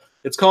about it.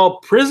 It's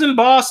called Prison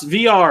Boss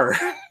VR.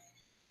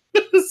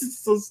 This is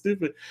so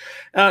stupid.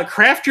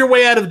 Craft your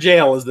way out of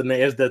jail is the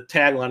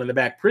tagline in the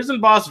back. Prison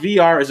Boss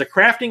VR is a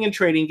crafting and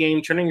trading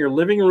game, turning your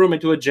living room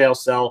into a jail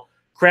cell.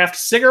 Craft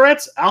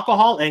cigarettes,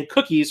 alcohol, and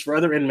cookies for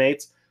other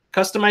inmates.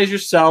 Customize your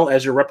cell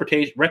as your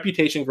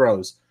reputation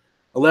grows.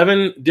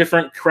 11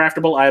 different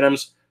craftable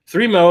items,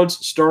 3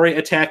 modes, story,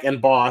 attack,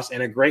 and boss,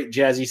 and a great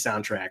jazzy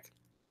soundtrack.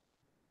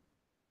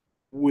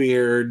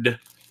 Weird.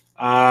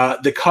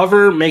 The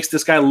cover makes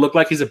this guy look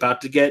like he's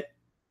about to get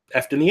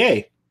F'd in the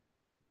A.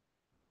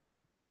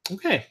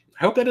 Okay.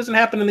 I hope that doesn't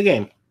happen in the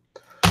game.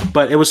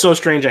 But it was so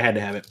strange I had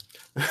to have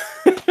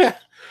it.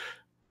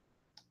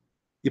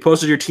 You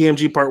posted your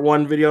TMG Part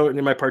 1 video and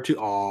in my Part 2.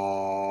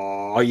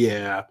 Oh,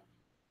 yeah.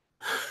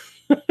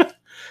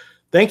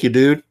 Thank you,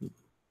 dude.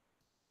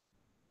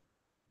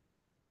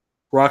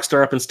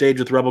 Rockstar up on stage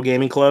with Rebel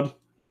Gaming Club.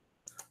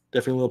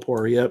 Definitely a little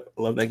poor. Yep.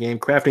 I love that game.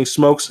 Crafting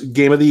Smokes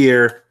Game of the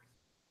Year.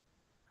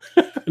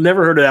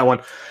 Never heard of that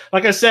one.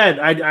 Like I said,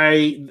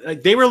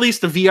 they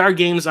released the VR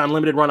games on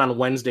Limited Run on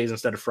Wednesdays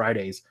instead of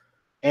Fridays.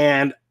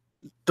 And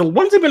the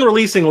ones they've been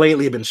releasing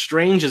lately have been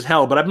strange as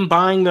hell, but I've been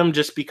buying them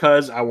just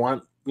because I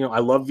want, I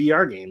love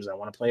VR games. I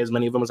want to play as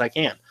many of them as I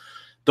can.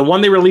 The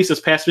one they released this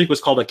past week was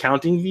called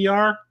Accounting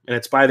VR, and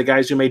it's by the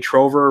guys who made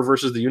Trover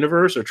versus the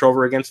Universe, or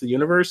Trover Against the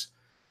Universe.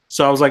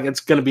 So I was like, it's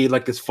going to be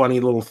like this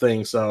funny little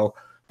thing. So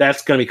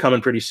that's going to be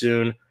coming pretty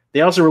soon. They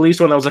also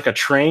released one that was like a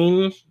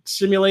train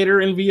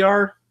simulator in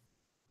VR.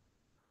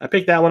 I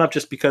picked that one up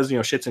just because,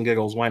 shits and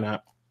giggles. Why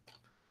not?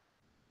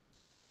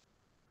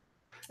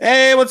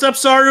 Hey, what's up,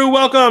 Saru?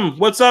 Welcome.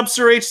 What's up,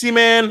 Sir HC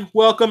Man?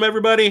 Welcome,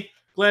 everybody.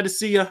 Glad to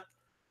see you.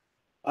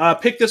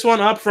 Pick this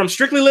one up from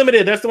Strictly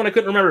Limited. That's the one I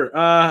couldn't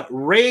remember.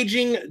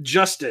 Raging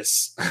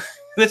Justice.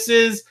 This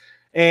is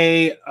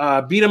a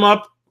beat 'em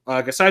up,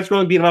 a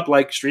side-scrolling beat 'em up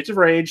like Streets of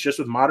Rage, just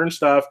with modern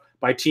stuff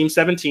by Team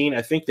 17.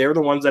 I think they're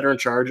the ones that are in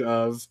charge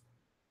of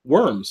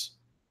Worms,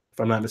 if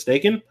I'm not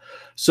mistaken.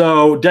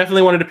 So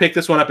definitely wanted to pick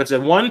this one up. It's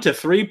a 1 to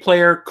 3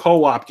 player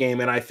co-op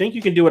game, and I think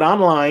you can do it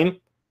online.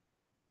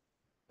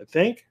 I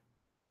think.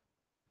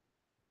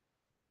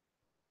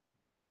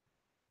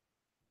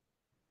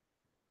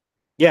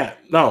 Yeah,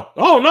 no.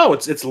 Oh, no,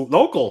 it's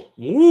local.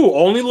 Ooh,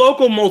 only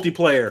local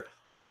multiplayer.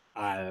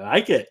 I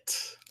like it.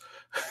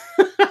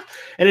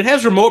 And it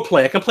has remote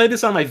play. I can play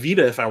this on my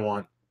Vita if I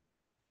want.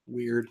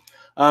 Weird.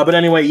 But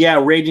anyway,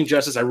 yeah, Raging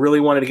Justice. I really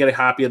wanted to get a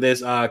copy of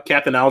this.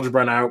 Captain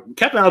Algebra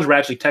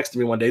actually texted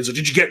me one day. So,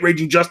 did you get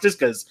Raging Justice?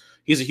 Because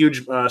he's a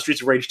huge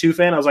Streets of Rage 2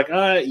 fan. I was like,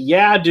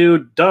 yeah,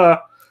 dude, duh.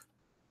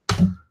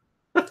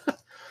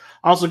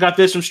 Also got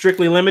this from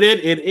Strictly Limited.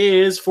 It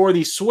is for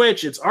the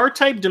Switch. It's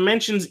R-Type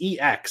Dimensions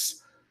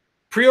EX.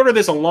 Pre-ordered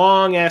this a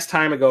long-ass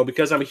time ago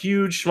because I'm a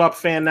huge shmup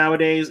fan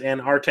nowadays,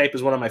 and R-Type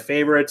is one of my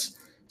favorites.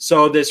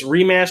 So this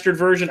remastered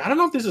version, I don't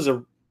know if this is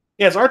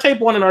it's R-Type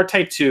 1 and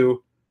R-Type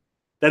 2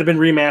 that have been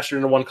remastered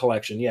into one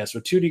collection. Yes,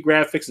 with 2D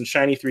graphics and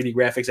shiny 3D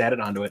graphics added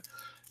onto it.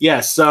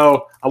 Yes,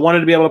 so I wanted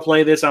to be able to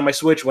play this on my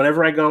Switch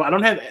whenever I go. I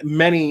don't have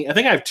many. I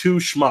think I have 2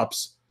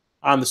 shmups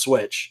on the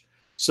Switch.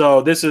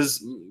 So this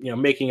is,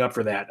 making up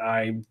for that.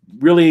 I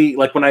really,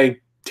 like when I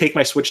take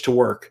my Switch to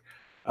work,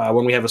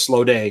 when we have a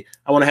slow day,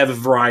 I want to have a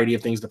variety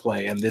of things to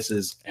play, and this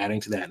is adding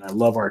to that. And I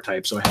love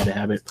R-Type, so I had to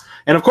have it.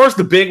 And of course,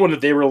 the big one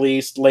that they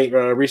released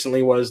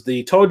recently was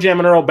the Toe Jam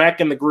and Earl Back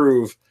in the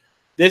Groove.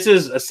 This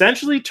is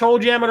essentially Toe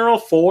Jam and Earl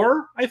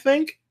 4, I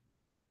think,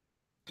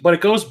 but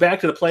it goes back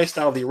to the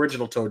playstyle of the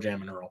original Toe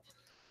Jam and Earl.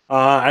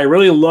 I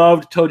really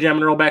loved Toe Jam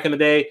and Earl back in the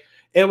day.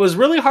 It was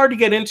really hard to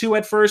get into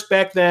at first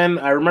back then.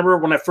 I remember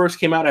when it first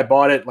came out, I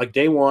bought it like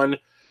day one.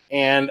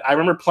 And I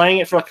remember playing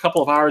it for like a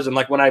couple of hours, and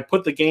like when I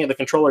put the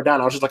controller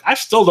down, I was just like, I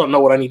still don't know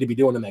what I need to be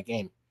doing in that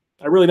game.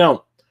 I really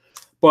don't.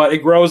 But it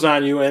grows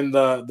on you, and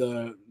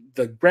the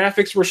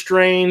graphics were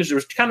strange. It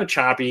was kind of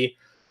choppy,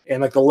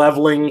 and like the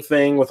leveling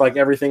thing with like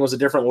everything was a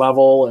different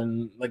level,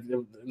 and like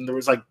there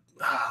was like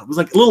it was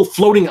like little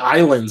floating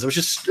islands. It was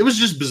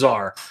just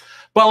bizarre.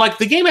 But like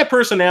the game had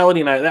personality,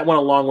 and that went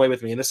a long way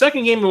with me. And the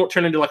second game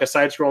turned into like a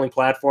side-scrolling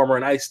platformer,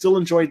 and I still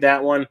enjoyed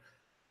that one.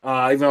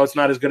 Even though it's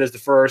not as good as the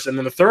first. And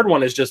then the third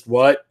one is just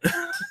what?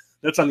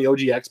 That's on the OG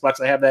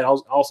Xbox. I have that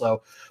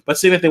also. But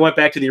seeing that they went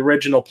back to the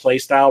original play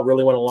style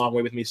really went a long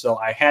way with me, so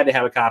I had to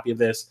have a copy of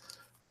this.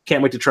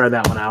 Can't wait to try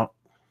that one out.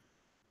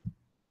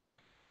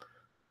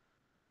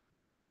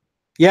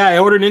 Yeah, I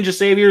ordered Ninja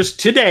Saviors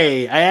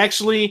today. I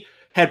actually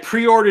had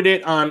pre-ordered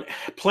it on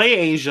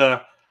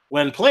PlayAsia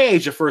when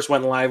PlayAsia first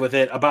went live with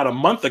it about a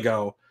month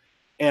ago.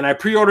 And I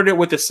pre-ordered it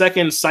with the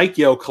second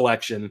Psycho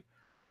collection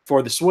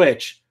for the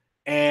Switch.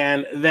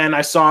 And then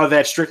I saw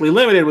that Strictly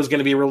Limited was going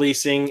to be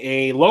releasing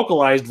a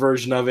localized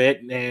version of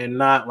it and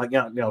not like,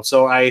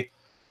 so I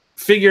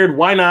figured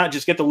why not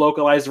just get the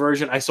localized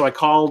version. So I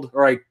called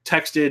or I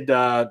texted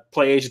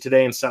PlayAsia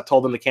today and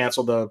told them to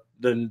cancel the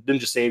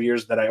Ninja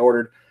Saviors that I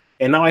ordered.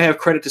 And now I have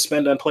credit to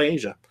spend on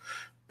PlayAsia.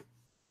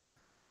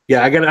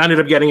 Yeah, I ended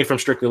up getting it from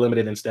Strictly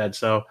Limited instead.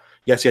 So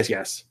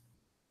yes.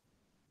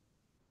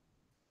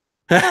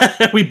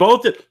 We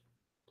both did.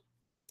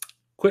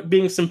 Quit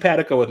being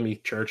simpatico with me,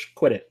 Church.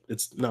 Quit it.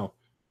 It's no.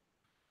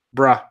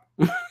 Bruh.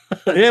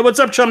 Hey, what's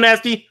up, Chum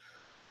Nasty?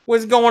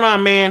 What's going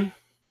on, man?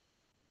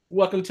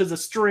 Welcome to the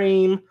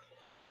stream.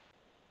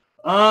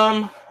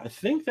 I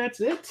think that's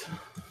it.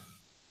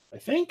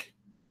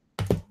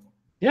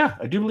 Yeah,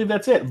 I do believe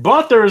that's it.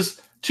 But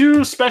there's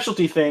 2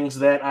 specialty things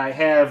that I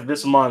have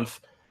this month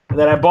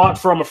that I bought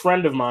from a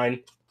friend of mine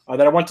that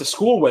I went to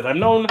school with. I've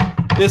known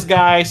this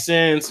guy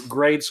since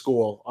grade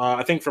school.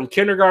 I think from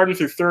kindergarten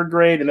through 3rd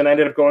grade, and then I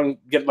ended up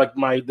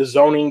the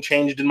zoning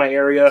changed in my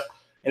area.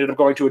 Ended up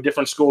going to a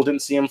different school.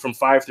 Didn't see him from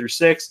 5 through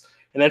 6,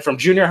 and then from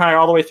junior high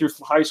all the way through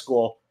high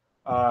school,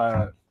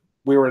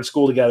 we were in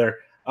school together.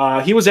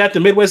 He was at the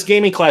Midwest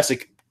Gaming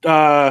Classic.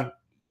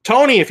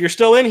 Tony, if you're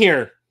still in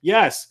here,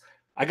 yes,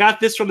 I got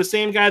this from the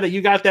same guy that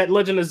you got that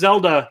Legend of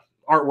Zelda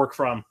artwork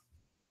from.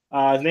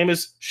 His name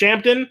is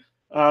Shampton,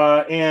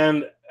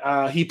 and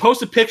he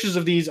posted pictures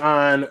of these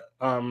on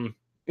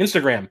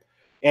Instagram,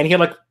 and he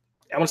had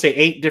I want to say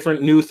 8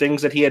 different new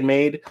things that he had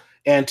made,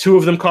 and 2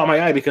 of them caught my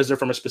eye because they're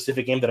from a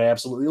specific game that I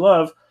absolutely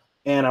love,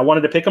 and I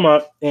wanted to pick them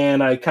up,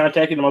 and I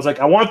contacted him. I was like,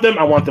 I want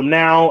them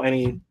now, and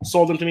he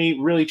sold them to me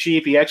really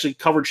cheap. He actually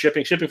covered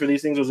shipping. Shipping for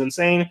these things was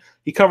insane.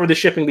 He covered the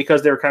shipping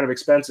because they were kind of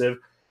expensive,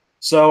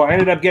 so I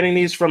ended up getting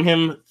these from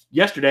him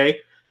yesterday,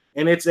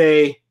 and it's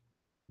a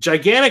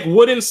gigantic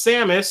wooden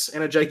Samus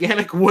and a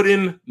gigantic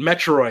wooden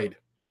Metroid,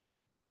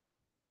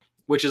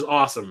 which is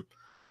awesome.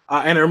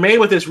 And they're made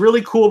with this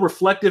really cool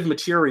reflective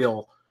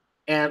material.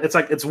 And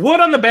it's wood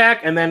on the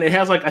back, and then it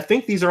has I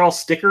think these are all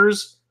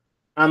stickers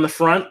on the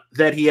front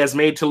that he has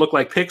made to look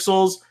like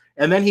pixels,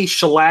 and then he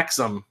shellacks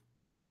them.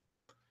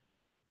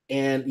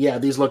 And yeah,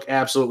 these look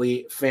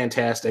absolutely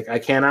fantastic. I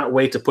cannot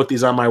wait to put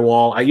these on my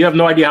wall. You have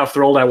no idea how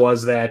thrilled I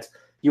was that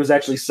he was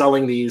actually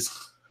selling these,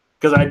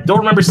 because I don't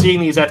remember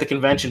seeing these at the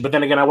convention. But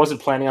then again, I wasn't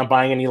planning on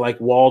buying any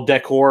wall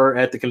decor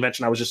at the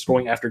convention. I was just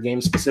going after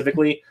games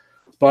specifically.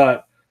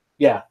 But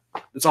yeah,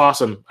 it's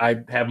awesome.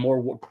 I have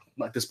more.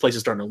 This place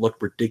is starting to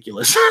look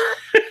ridiculous.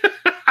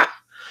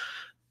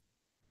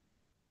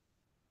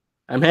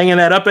 I'm hanging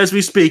that up as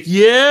we speak.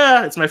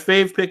 Yeah, it's my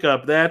fave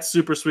pickup. That's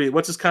super sweet.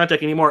 What's his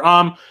contact anymore?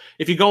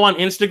 If you go on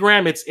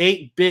Instagram, it's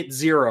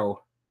 8bit0,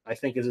 I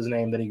think is his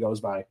name that he goes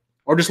by.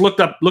 Or just look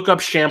up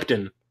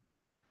Shampton.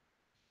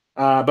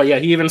 But yeah,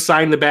 he even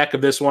signed the back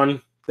of this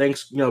one.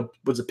 Thanks,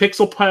 was it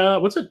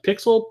Pixel? What's it?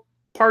 Pixel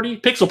Party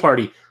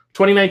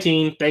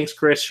 2019. Thanks,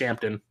 Chris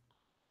Shampton.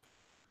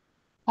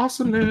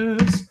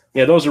 Awesomeness.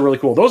 Yeah, those are really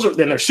cool.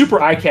 They're super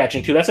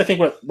eye-catching too. That's I think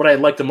what I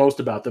like the most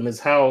about them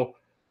is how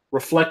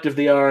reflective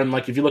they are, and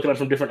if you look at them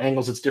from different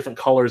angles, it's different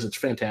colors. It's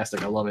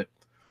fantastic. I love it.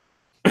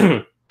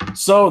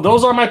 So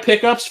those are my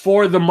pickups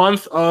for the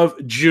month of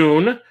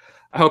June.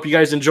 I hope you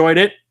guys enjoyed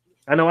it.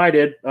 I know I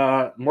did.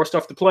 More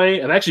stuff to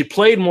play. I've actually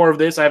played more of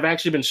this. I've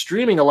actually been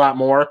streaming a lot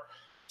more.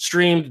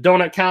 Streamed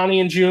Donut County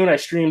in June. I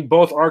streamed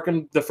both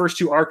the first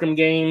 2 Arkham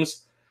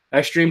games.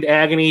 I streamed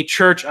Agony.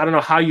 Church, I don't know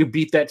how you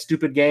beat that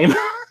stupid game.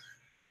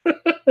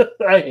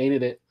 I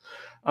hated it.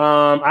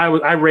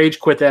 I rage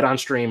quit that on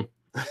stream.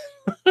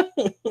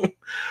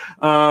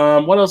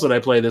 What else did I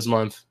play this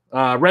month?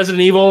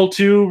 Resident Evil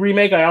 2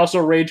 remake. I also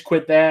rage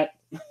quit that.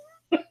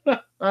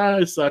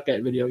 I suck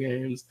at video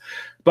games.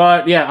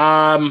 But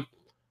yeah,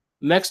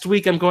 next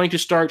week I'm going to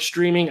start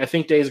streaming, I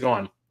think, Days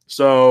Gone.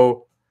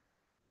 So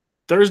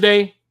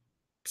Thursday,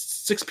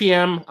 6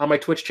 p.m. on my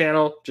Twitch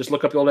channel. Just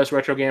look up the Old Ass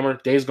Retro Gamer.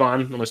 Days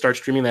Gone. I'm going to start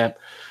streaming that.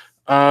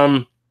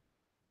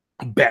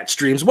 Bat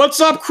streams. What's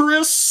up,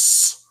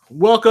 Chris?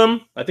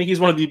 Welcome. I think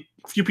he's one of the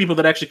few people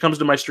that actually comes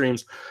to my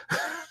streams.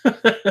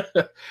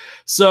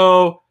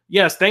 So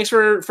yes, thanks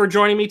for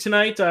joining me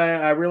tonight.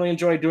 I really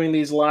enjoy doing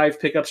these live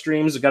pickup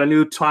streams. I've got a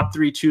new Top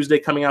 3 Tuesday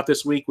coming out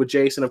this week with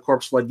Jason of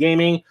Corpse Flood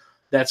Gaming.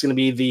 That's going to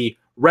be the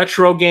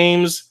retro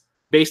games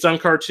based on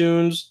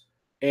cartoons.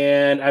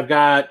 And I've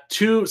got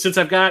since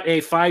I've got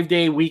a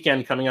 5-day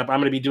weekend coming up, I'm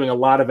going to be doing a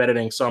lot of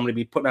editing. So I'm going to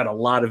be putting out a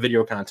lot of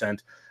video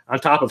content on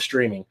top of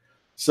streaming.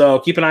 So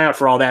keep an eye out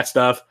for all that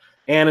stuff.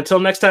 And until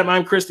next time,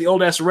 I'm Chris, the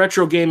Old Ass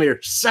Retro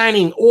Gamer,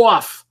 signing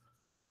off.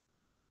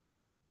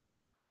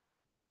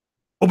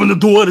 Open the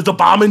door, there's a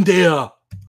bomb in there.